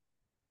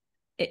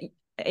it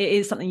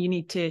is something you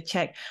need to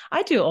check.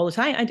 I do it all the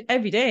time.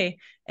 Every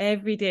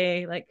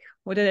day, like,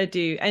 what did I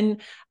do? And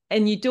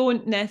you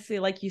don't necessarily,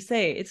 like you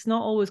say, it's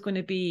not always going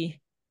to be,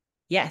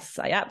 yes,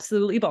 I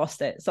absolutely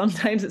bossed it.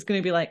 Sometimes it's going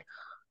to be like,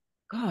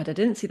 God, I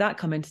didn't see that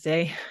coming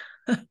today.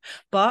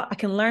 But I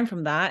can learn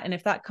from that. And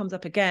if that comes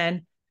up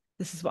again,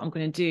 this is what I'm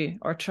going to do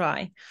or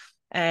try.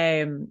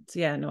 So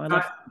yeah,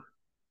 no,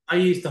 I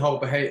use the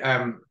whole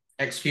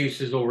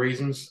excuses or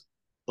reasons.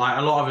 Like,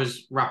 a lot of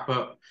us wrap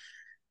up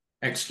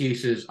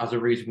excuses as a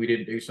reason we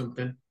didn't do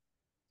something.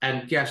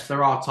 And yes,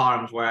 there are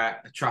times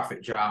where a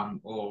traffic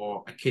jam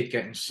or a kid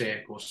getting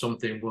sick or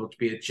something will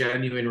be a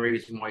genuine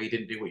reason why you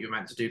didn't do what you were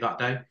meant to do that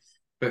day.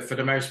 But for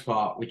the most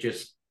part, we're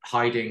just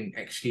hiding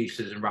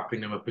excuses and wrapping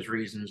them up as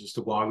reasons as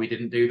to why we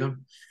didn't do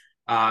them.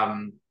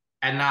 And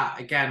that,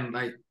 again,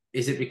 like,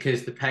 is it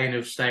because the pain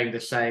of staying the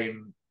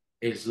same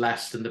is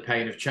less than the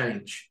pain of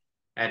change?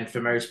 And for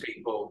most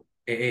people,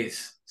 it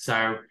is.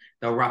 So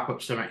they'll wrap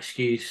up some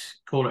excuse,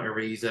 call it a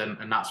reason,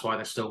 and that's why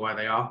they're still where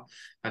they are.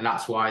 And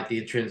that's why the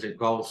intrinsic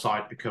goal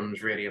side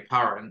becomes really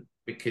apparent,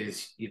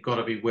 because you've got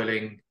to be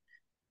willing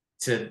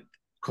to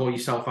call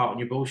yourself out on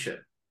your bullshit.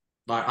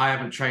 Like, I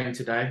haven't trained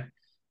today.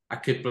 I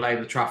could blame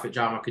the traffic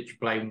jam. I could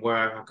blame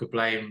work. I could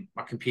blame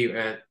my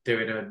computer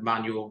doing a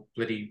manual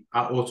bloody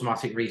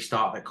automatic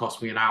restart that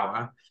cost me an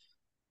hour.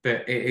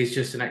 But it is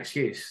just an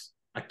excuse.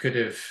 I could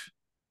have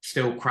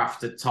still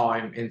crafted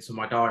time into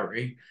my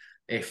diary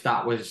if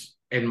that was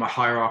in my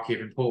hierarchy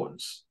of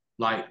importance.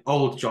 Like,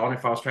 old John,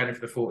 if I was training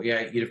for the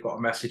 48, you'd have got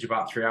a message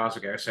about 3 hours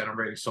ago saying, I'm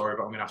really sorry,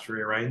 but I'm going to have to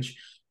rearrange,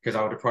 because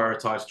I would have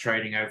prioritized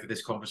training over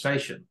this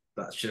conversation.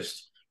 That's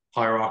just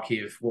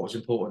hierarchy of what was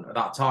important at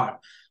that time.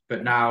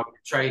 But now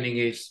training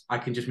is, I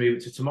can just move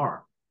it to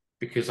tomorrow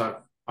because I'm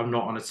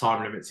not on a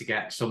time limit to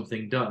get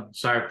something done.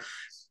 So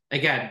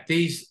again,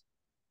 these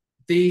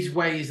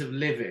ways of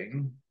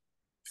living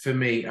for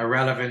me are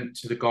relevant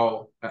to the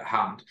goal at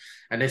hand.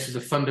 And this is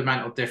a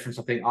fundamental difference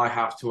I think I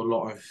have to a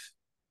lot of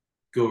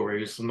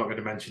gurus. I'm not going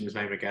to mention his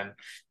name again,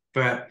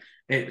 but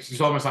it's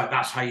almost like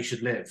that's how you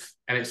should live.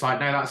 And it's like,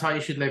 no, that's how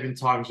you should live in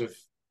times of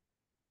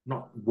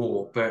not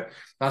war, but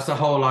that's the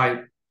whole,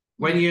 like,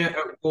 when you're at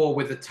war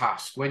with a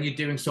task, when you're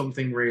doing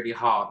something really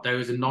hard,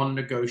 those are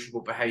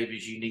non-negotiable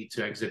behaviors you need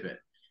to exhibit.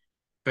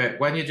 But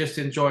when you're just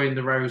enjoying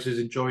the roses,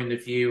 enjoying the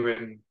view,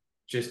 and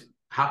just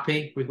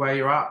happy with where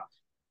you're at,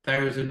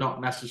 those are not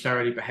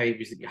necessarily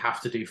behaviors that you have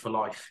to do for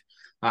life.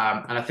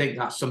 And I think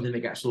that's something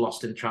that gets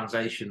lost in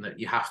translation, that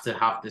you have to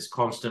have this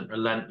constant,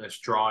 relentless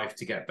drive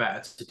to get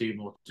better, to do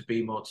more, to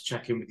be more, to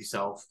check in with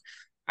yourself.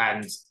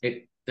 And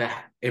the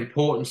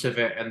importance of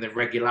it and the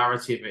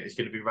regularity of it is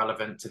going to be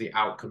relevant to the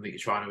outcome that you're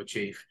trying to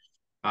achieve.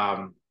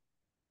 And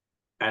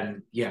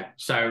yeah,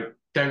 so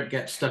don't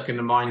get stuck in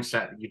the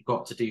mindset that you've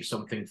got to do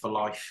something for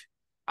life.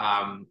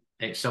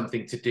 It's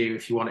something to do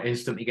if you want to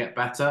instantly get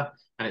better,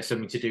 and it's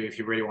something to do if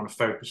you really want to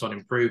focus on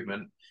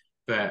improvement.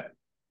 But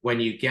when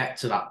you get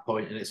to that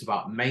point and it's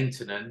about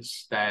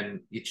maintenance,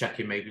 then you're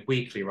checking maybe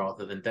weekly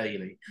rather than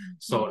daily,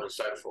 so on and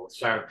so forth.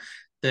 So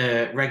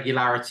the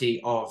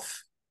regularity of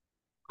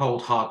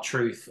cold, hard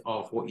truth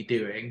of what you're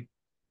doing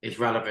is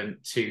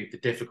relevant to the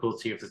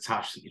difficulty of the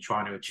task that you're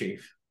trying to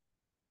achieve.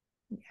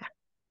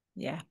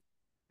 Yeah,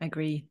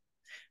 agree.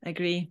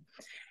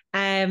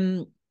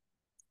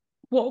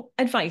 What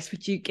advice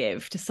would you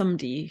give to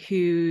somebody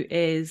who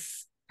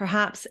is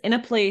perhaps in a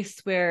place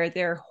where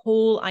their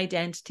whole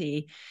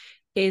identity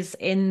is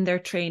in their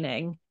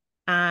training,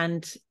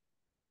 and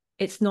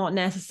it's not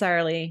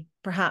necessarily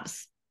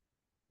perhaps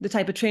the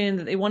type of training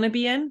that they want to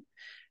be in,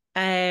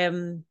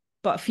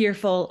 but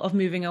fearful of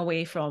moving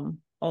away from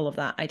all of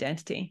that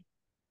identity?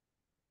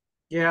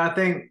 Yeah, I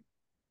think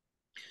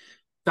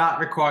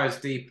that requires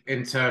deep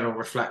internal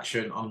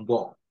reflection on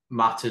what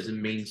matters and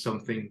means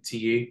something to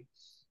you,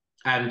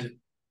 and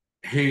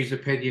whose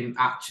opinion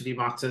actually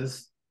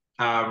matters.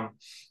 I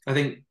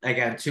think,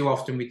 again, too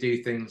often we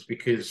do things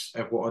because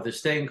of what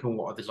others think and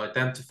what others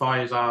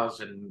identify as ours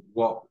and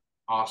what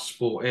our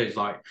sport is.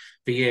 Like,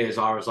 for years,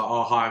 I was like,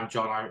 oh, hi, I'm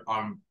John,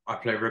 I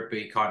play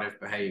rugby kind of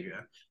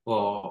behaviour.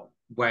 Or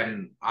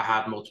when I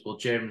had multiple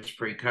gyms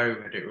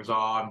pre-COVID, it was, oh,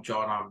 I'm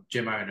John, I'm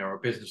gym owner or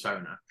business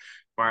owner.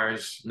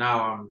 Whereas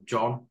now I'm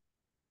John.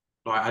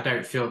 Like, I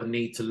don't feel the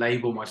need to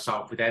label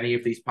myself with any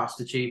of these past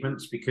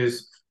achievements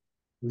because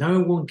no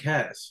one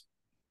cares.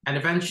 And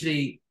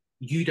eventually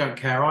you don't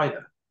care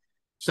either.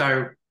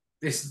 So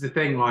this is the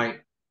thing,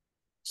 like,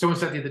 someone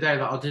said the other day,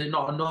 like, oh, did it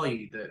not annoy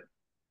you that,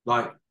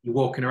 like, you're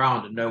walking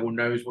around and no one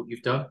knows what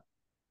you've done?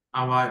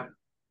 I'm like,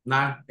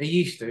 no, it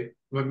used to.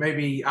 But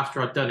maybe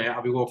after I'd done it,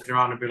 I'll be walking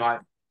around and be like,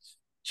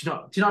 do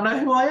you not know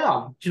who I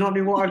am? Do you not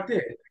know what I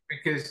did?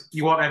 Because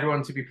you want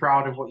everyone to be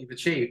proud of what you've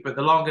achieved. But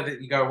the longer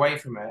that you go away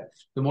from it,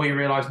 the more you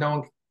realize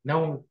no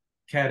one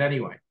cared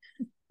anyway.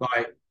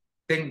 Like,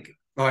 think,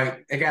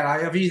 like, again,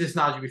 I've used this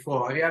analogy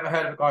before. Have you ever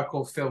heard of a guy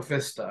called Phil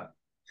Pfister?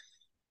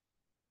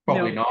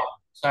 Probably not.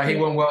 So he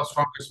won World's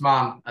Strongest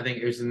Man. I think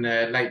it was in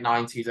the late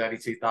 90s, early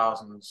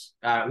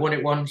 2000s. Won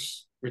it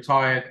once,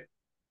 retired,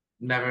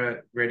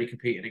 never really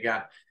competed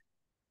again.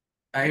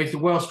 He was the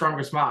world's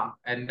strongest man,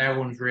 and no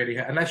one's really,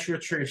 unless you're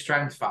a true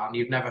strength fan,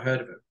 you've never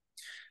heard of him.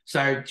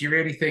 So, do you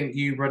really think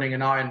you running an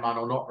Ironman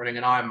or not running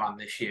an Ironman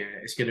this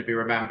year is going to be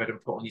remembered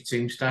and put on your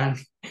tombstone?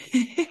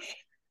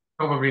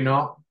 Probably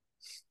not.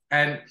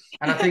 And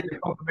I think the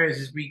problem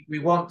is we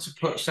want to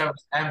put so much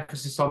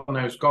emphasis on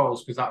those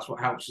goals because that's what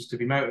helps us to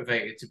be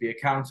motivated, to be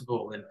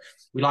accountable, and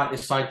we like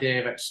this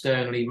idea of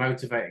externally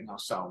motivating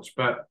ourselves.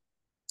 But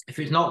if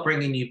it's not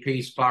bringing you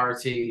peace,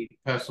 clarity,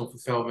 personal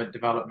fulfillment,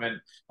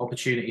 development,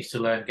 opportunities to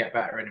learn, get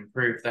better, and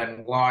improve,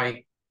 then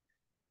why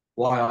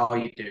are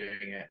you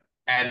doing it?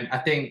 And I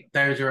think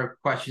those are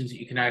questions that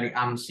you can only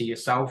answer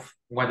yourself,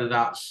 whether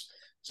that's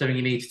something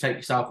you need to take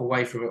yourself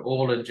away from it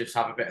all and just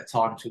have a bit of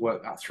time to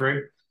work that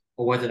through,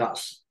 or whether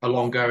that's a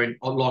long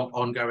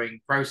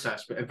ongoing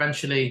process. But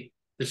eventually,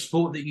 the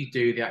sport that you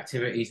do, the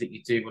activities that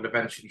you do will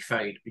eventually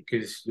fade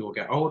because you'll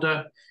get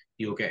older,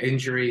 you'll get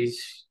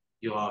injuries,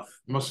 you'll have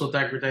muscle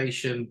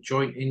degradation,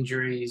 joint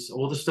injuries,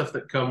 all the stuff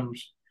that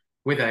comes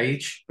with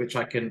age, which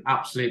I can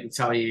absolutely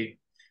tell you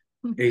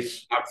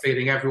is I'm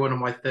feeling every one of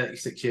my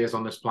 36 years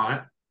on this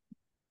planet.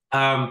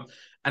 And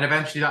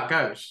eventually that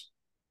goes.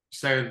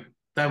 So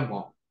then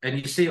what? And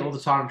you see it all the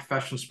time,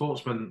 professional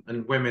sportsmen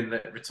and women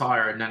that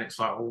retire, and then it's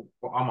like, well,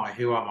 what am I?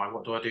 Who am I?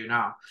 What do I do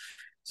now?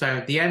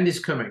 So the end is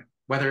coming,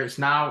 whether it's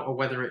now or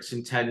whether it's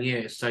in 10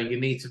 years. So you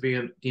need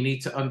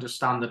to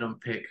understand and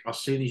unpick as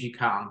soon as you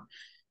can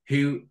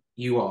who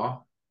you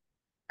are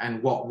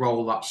and what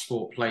role that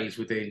sport plays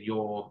within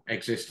your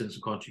existence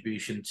and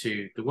contribution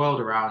to the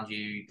world around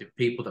you, the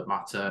people that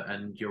matter,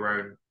 and your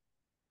own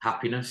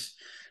happiness.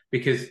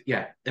 Because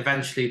yeah,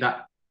 eventually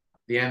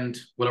the end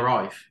will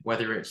arrive,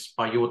 whether it's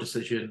by your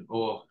decision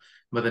or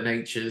Mother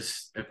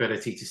Nature's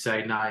ability to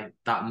say, no,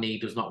 that knee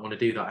does not want to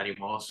do that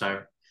anymore.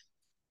 So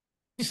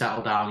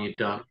settle down, you're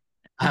done.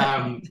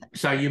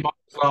 So you might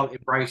as well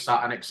embrace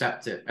that and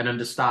accept it and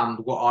understand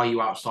what are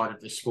you outside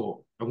of this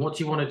sport and what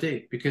do you want to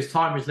do, because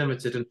time is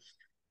limited. And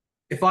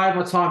if I had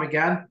my time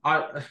again,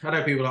 I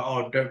know people are like,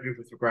 oh, don't live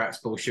with regrets.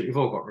 Bullshit. We've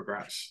all got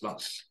regrets.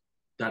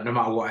 That no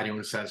matter what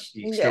anyone says,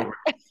 you still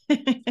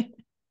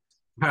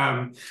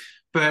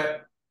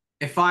but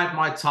if I had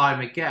my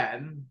time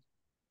again,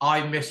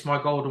 I missed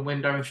my golden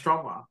window in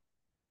strongman.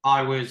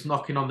 I was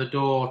knocking on the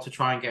door to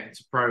try and get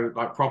into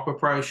proper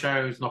pro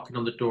shows, knocking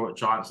on the door at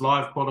Giants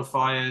Live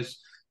qualifiers.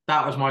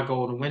 That was my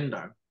golden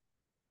window.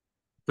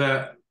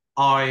 But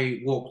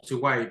I walked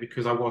away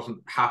because I wasn't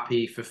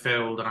happy,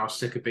 fulfilled, and I was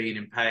sick of being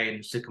in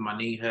pain, sick of my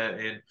knee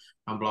hurting,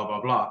 and blah, blah,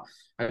 blah.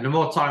 And the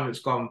more time that's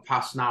gone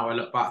past now, I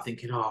look back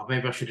thinking, oh,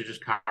 maybe I should have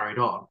just carried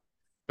on.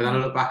 But then I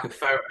look back at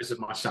photos of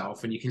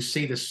myself and you can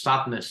see the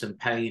sadness and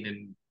pain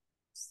and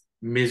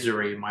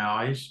misery in my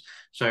eyes.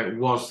 So it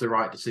was the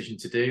right decision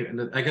to do.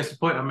 And I guess the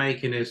point I'm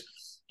making is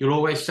you'll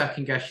always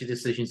second guess your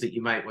decisions that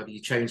you make, whether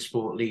you change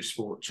sport, leave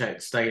sport,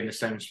 stay in the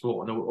same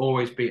sport. And there will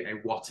always be a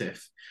what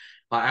if.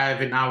 Like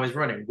everything now is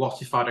running.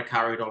 What if I'd have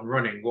carried on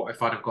running? What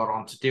if I'd have got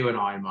on to do an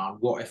Ironman?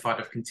 What if I'd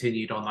have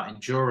continued on that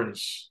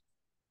endurance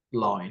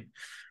line?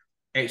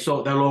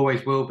 There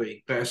always will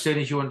be. But as soon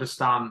as you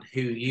understand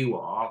who you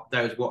are,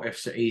 those what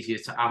ifs are easier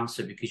to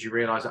answer because you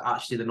realize that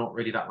actually they're not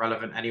really that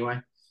relevant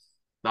anyway.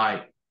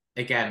 Like,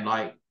 again,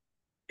 like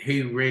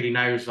who really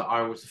knows that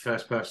I was the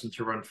first person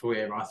to run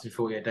 48 marathons,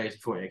 48 days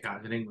and 48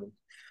 counties in England?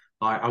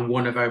 Like, I'm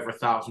one of over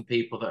 1,000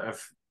 people that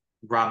have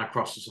ran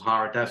across the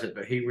Sahara Desert,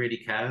 but who really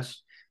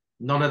cares?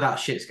 None of that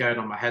shit's going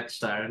on my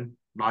headstone.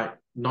 Like,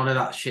 none of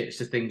that shit's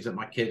the things that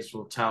my kids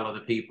will tell other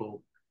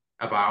people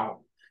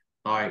about.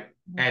 Like,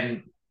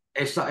 and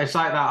it's like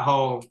that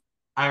whole.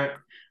 I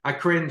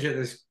cringe at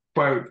this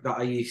quote that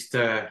I used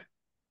to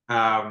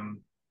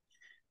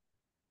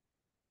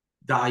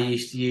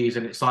use,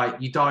 and it's like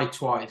you die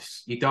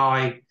twice. You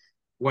die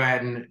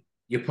when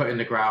you're put in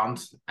the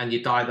ground, and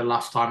you die the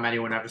last time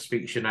anyone ever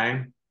speaks your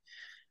name.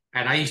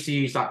 And I used to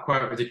use that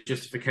quote as a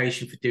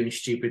justification for doing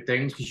stupid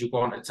things because you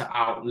wanted to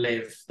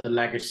outlive the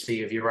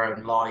legacy of your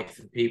own life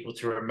and people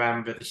to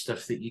remember the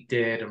stuff that you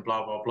did and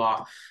blah, blah,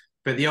 blah.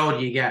 But the older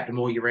you get, the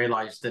more you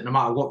realize that no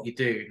matter what you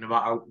do, no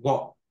matter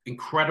what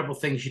incredible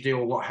things you do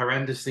or what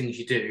horrendous things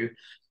you do,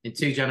 in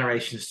 2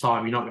 generations'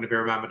 time, you're not going to be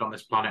remembered on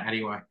this planet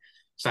anyway.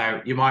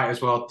 So you might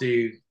as well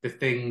do the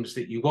things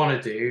that you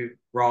want to do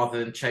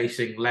rather than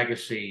chasing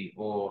legacy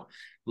or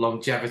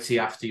longevity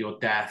after your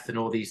death and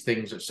all these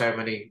things that so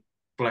many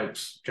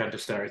blokes, gender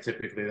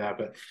stereotypically there,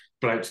 but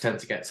blokes tend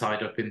to get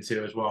tied up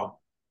into as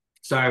well.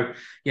 So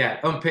yeah,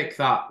 unpick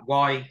that.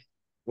 Why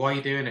are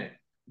you doing it?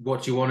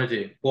 What do you want to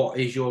do? What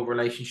is your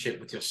relationship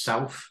with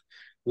yourself?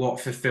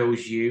 What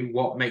fulfills you?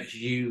 What makes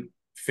you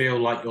feel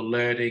like you're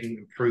learning,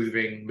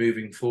 improving,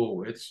 moving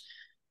forwards?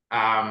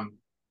 And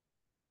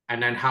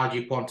then how do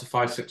you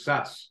quantify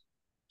success?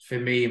 For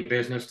me, in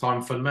business,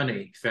 time, fun,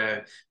 money.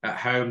 For at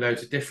home,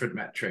 those are different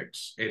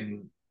metrics.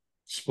 In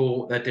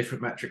sport, they're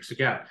different metrics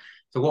again.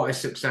 So what is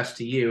success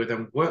to you? And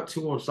then work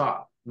towards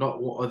that,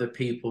 not what other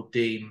people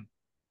deem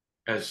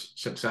as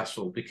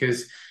successful,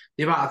 because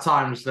the amount of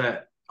times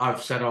that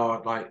I've said,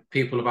 oh, like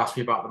people have asked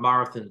me about the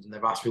marathons and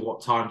they've asked me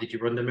what time did you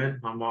run them in?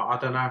 I'm like, I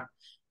don't know.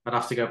 I'd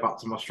have to go back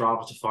to my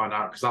Strava to find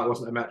out, because that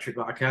wasn't a metric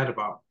that I cared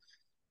about.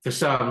 For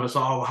some, it's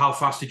like, oh, how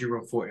fast did you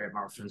run 48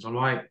 marathons? I'm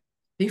like, are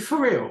you for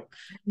real?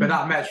 But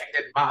that metric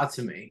didn't matter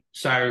to me.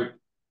 So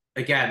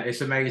again,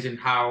 it's amazing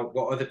how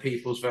what other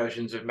people's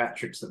versions of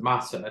metrics that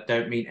matter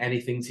don't mean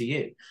anything to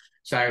you.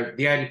 So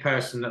the only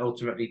person that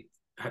ultimately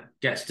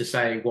gets to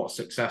say what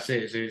success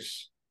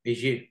is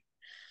you.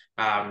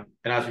 And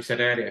as we said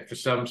earlier, for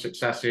some,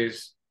 success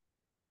is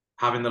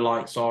having the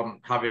lights on,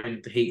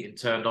 having the heating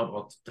turned on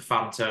or the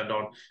fan turned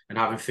on, and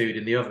having food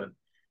in the oven.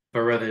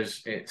 For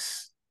others,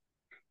 it's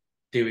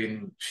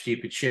doing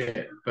stupid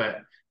shit.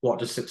 But what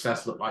does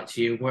success look like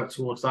to you? Work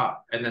towards that,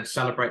 and then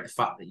celebrate the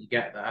fact that you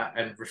get there,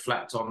 and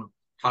reflect on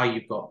how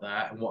you got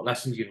there and what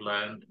lessons you've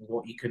learned and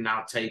what you can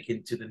now take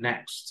into the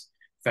next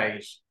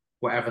phase,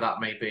 whatever that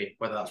may be,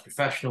 whether that's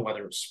professional,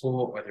 whether it's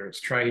sport, whether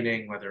it's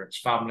training, whether it's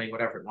family,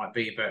 whatever it might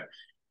be. But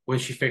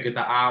once you figured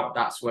that out,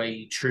 that's where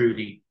you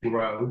truly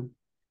grow,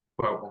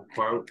 quote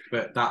unquote.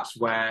 But that's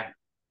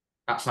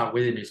how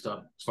winning is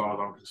done, as far as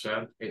I'm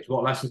concerned. It's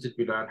what lessons did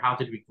we learn? How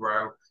did we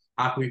grow?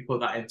 How can we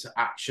put that into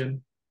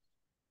action?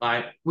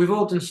 Like, we've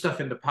all done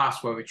stuff in the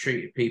past where we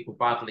treated people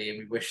badly and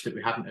we wish that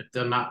we hadn't have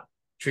done that,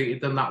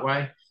 treated them that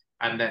way.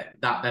 And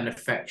that then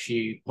affects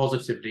you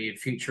positively in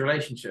future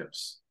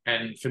relationships.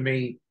 And for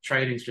me,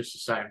 training's just the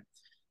same.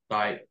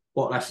 Like,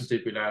 what lessons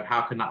did we learn?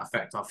 How can that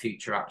affect our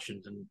future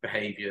actions and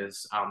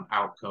behaviors and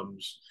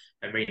outcomes?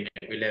 And meaning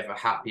we live a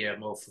happier,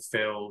 more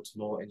fulfilled,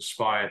 more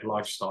inspired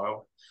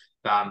lifestyle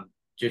than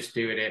just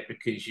doing it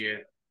because your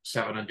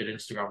 700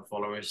 Instagram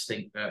followers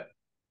think that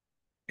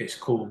it's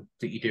cool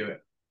that you do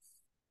it.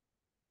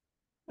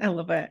 I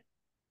love it.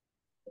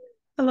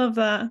 I love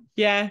that.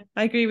 Yeah,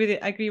 I agree with it.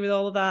 I agree with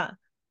all of that.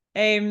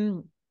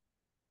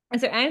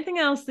 Is there anything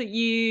else that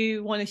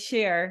you want to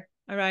share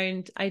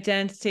around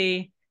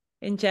identity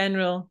in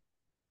general?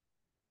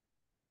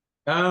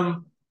 I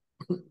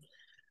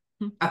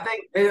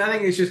think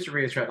it's just to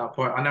reiterate that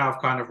point. I know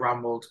I've kind of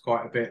rambled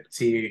quite a bit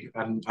to you,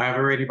 and I have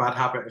a really bad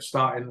habit of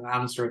starting an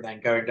answer and then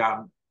going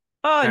down.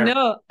 Oh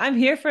no, I'm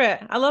here for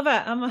it. I love it.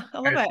 I love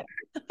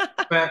it.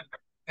 But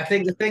I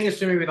think the thing is,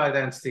 for me, with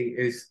identity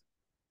is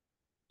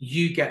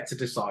you get to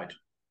decide.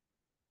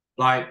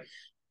 Like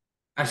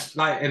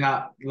in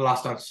that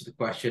last answer to the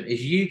question,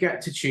 is you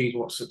get to choose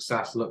what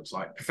success looks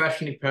like,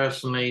 professionally,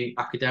 personally,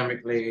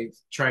 academically,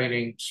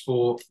 training,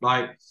 sport.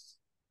 Like,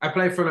 I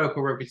play for a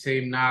local rugby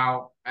team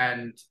now,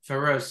 and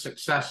for us,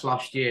 success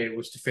last year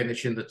was to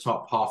finish in the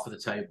top half of the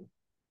table.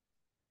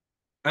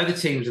 Other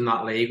teams in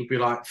that league would be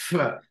like,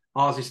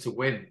 ours is to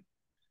win.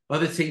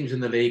 Other teams in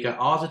the league,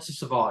 ours are to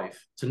survive,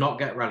 to not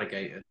get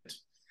relegated.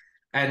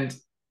 And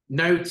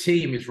no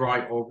team is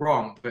right or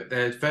wrong, but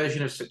their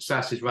version of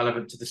success is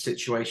relevant to the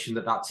situation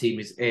that that team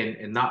is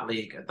in that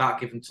league at that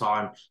given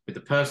time, with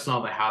the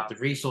personnel they had, the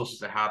resources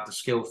they had, the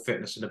skill,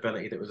 fitness, and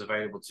ability that was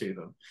available to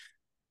them.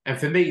 And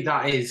for me,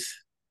 that is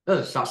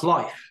us. That's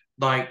life.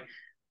 Like,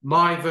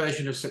 my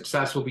version of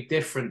success will be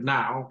different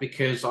now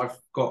because I've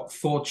got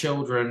 4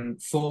 children,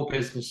 4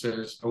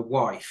 businesses, a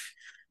wife.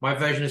 My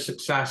version of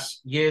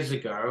success years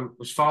ago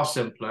was far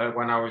simpler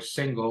when I was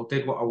single,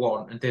 did what I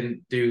want, and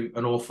didn't do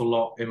an awful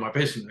lot in my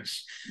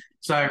business.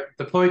 So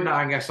the point that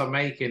I guess I'm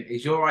making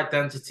is your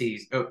identity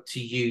is up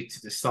to you to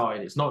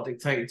decide. It's not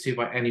dictated to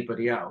by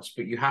anybody else,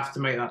 but you have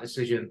to make that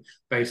decision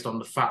based on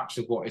the facts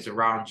of what is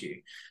around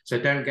you. So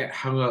don't get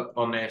hung up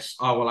on this,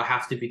 oh, well, I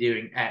have to be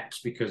doing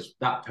X because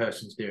that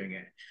person's doing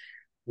it.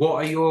 What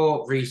are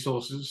your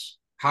resources?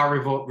 How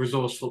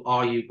resourceful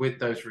are you with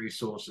those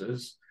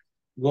resources?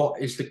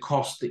 What is the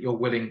cost that you're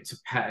willing to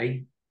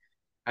pay?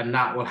 And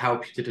that will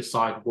help you to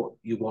decide what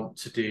you want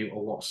to do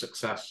or what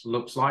success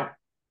looks like.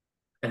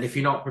 And if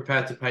you're not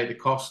prepared to pay the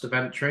cost of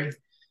entry,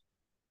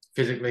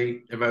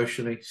 physically,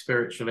 emotionally,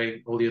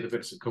 spiritually, all the other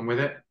bits that come with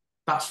it,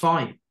 that's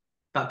fine.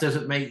 That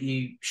doesn't make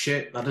you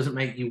shit. That doesn't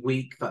make you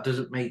weak. That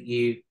doesn't make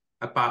you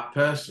a bad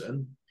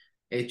person.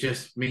 It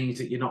just means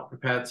that you're not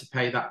prepared to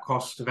pay that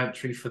cost of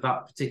entry for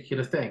that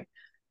particular thing.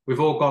 We've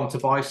all gone to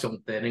buy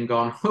something and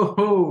gone,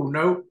 oh,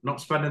 no,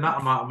 not spending that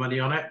amount of money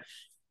on it.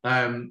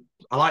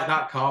 I like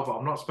that car, but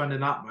I'm not spending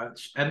that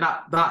much. And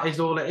that is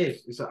all it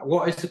is. Is that,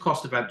 what is the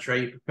cost of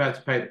entry? You're prepared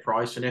to pay the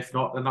price. And if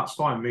not, then that's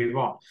fine, move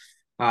on.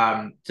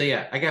 So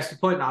yeah, I guess the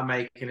point that I'm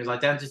making is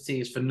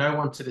identity is for no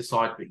one to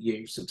decide but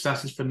you.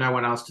 Success is for no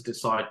one else to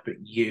decide but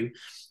you.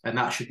 And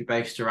that should be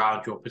based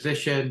around your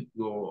position,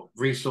 your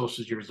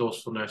resources, your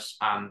resourcefulness,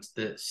 and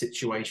the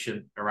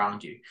situation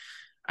around you.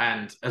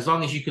 And as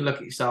long as you can look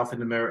at yourself in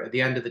the mirror at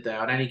the end of the day,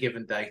 on any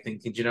given day,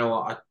 thinking, do you know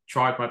what, I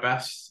tried my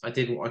best, I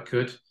did what I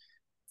could.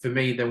 For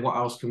me, then what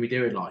else can we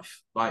do in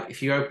life? Like,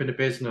 if you open a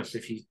business,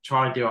 if you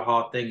try and do a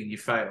hard thing and you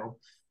fail,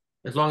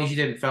 as long as you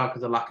didn't fail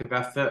because of lack of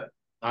effort,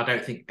 I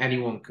don't think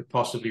anyone could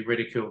possibly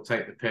ridicule,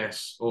 take the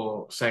piss,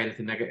 or say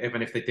anything negative.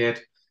 And if they did,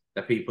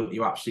 they're people that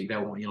you absolutely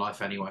don't want in your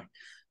life anyway.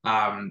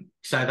 So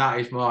that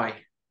is my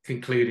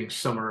concluding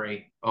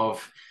summary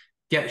of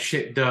get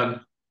shit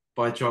done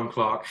by John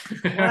Clark.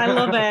 I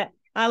love it.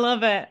 I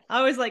love it.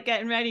 I was like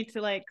getting ready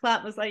to like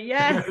clap. I was like,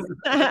 yes,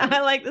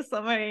 I like the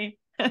summary.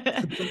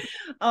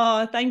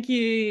 Oh, thank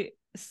you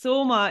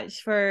so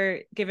much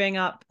for giving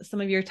up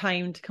some of your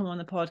time to come on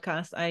the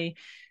podcast. I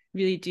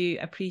really do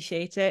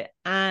appreciate it.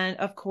 And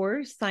of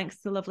course,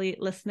 thanks to lovely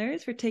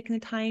listeners for taking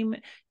the time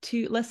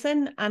to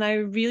listen. And I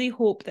really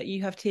hope that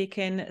you have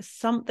taken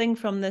something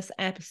from this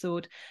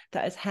episode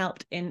that has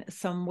helped in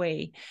some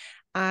way.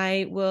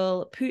 I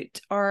will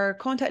put our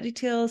contact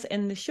details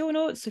in the show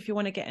notes. So if you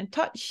want to get in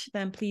touch,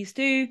 then please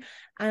do.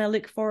 And I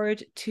look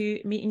forward to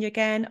meeting you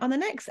again on the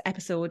next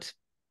episode.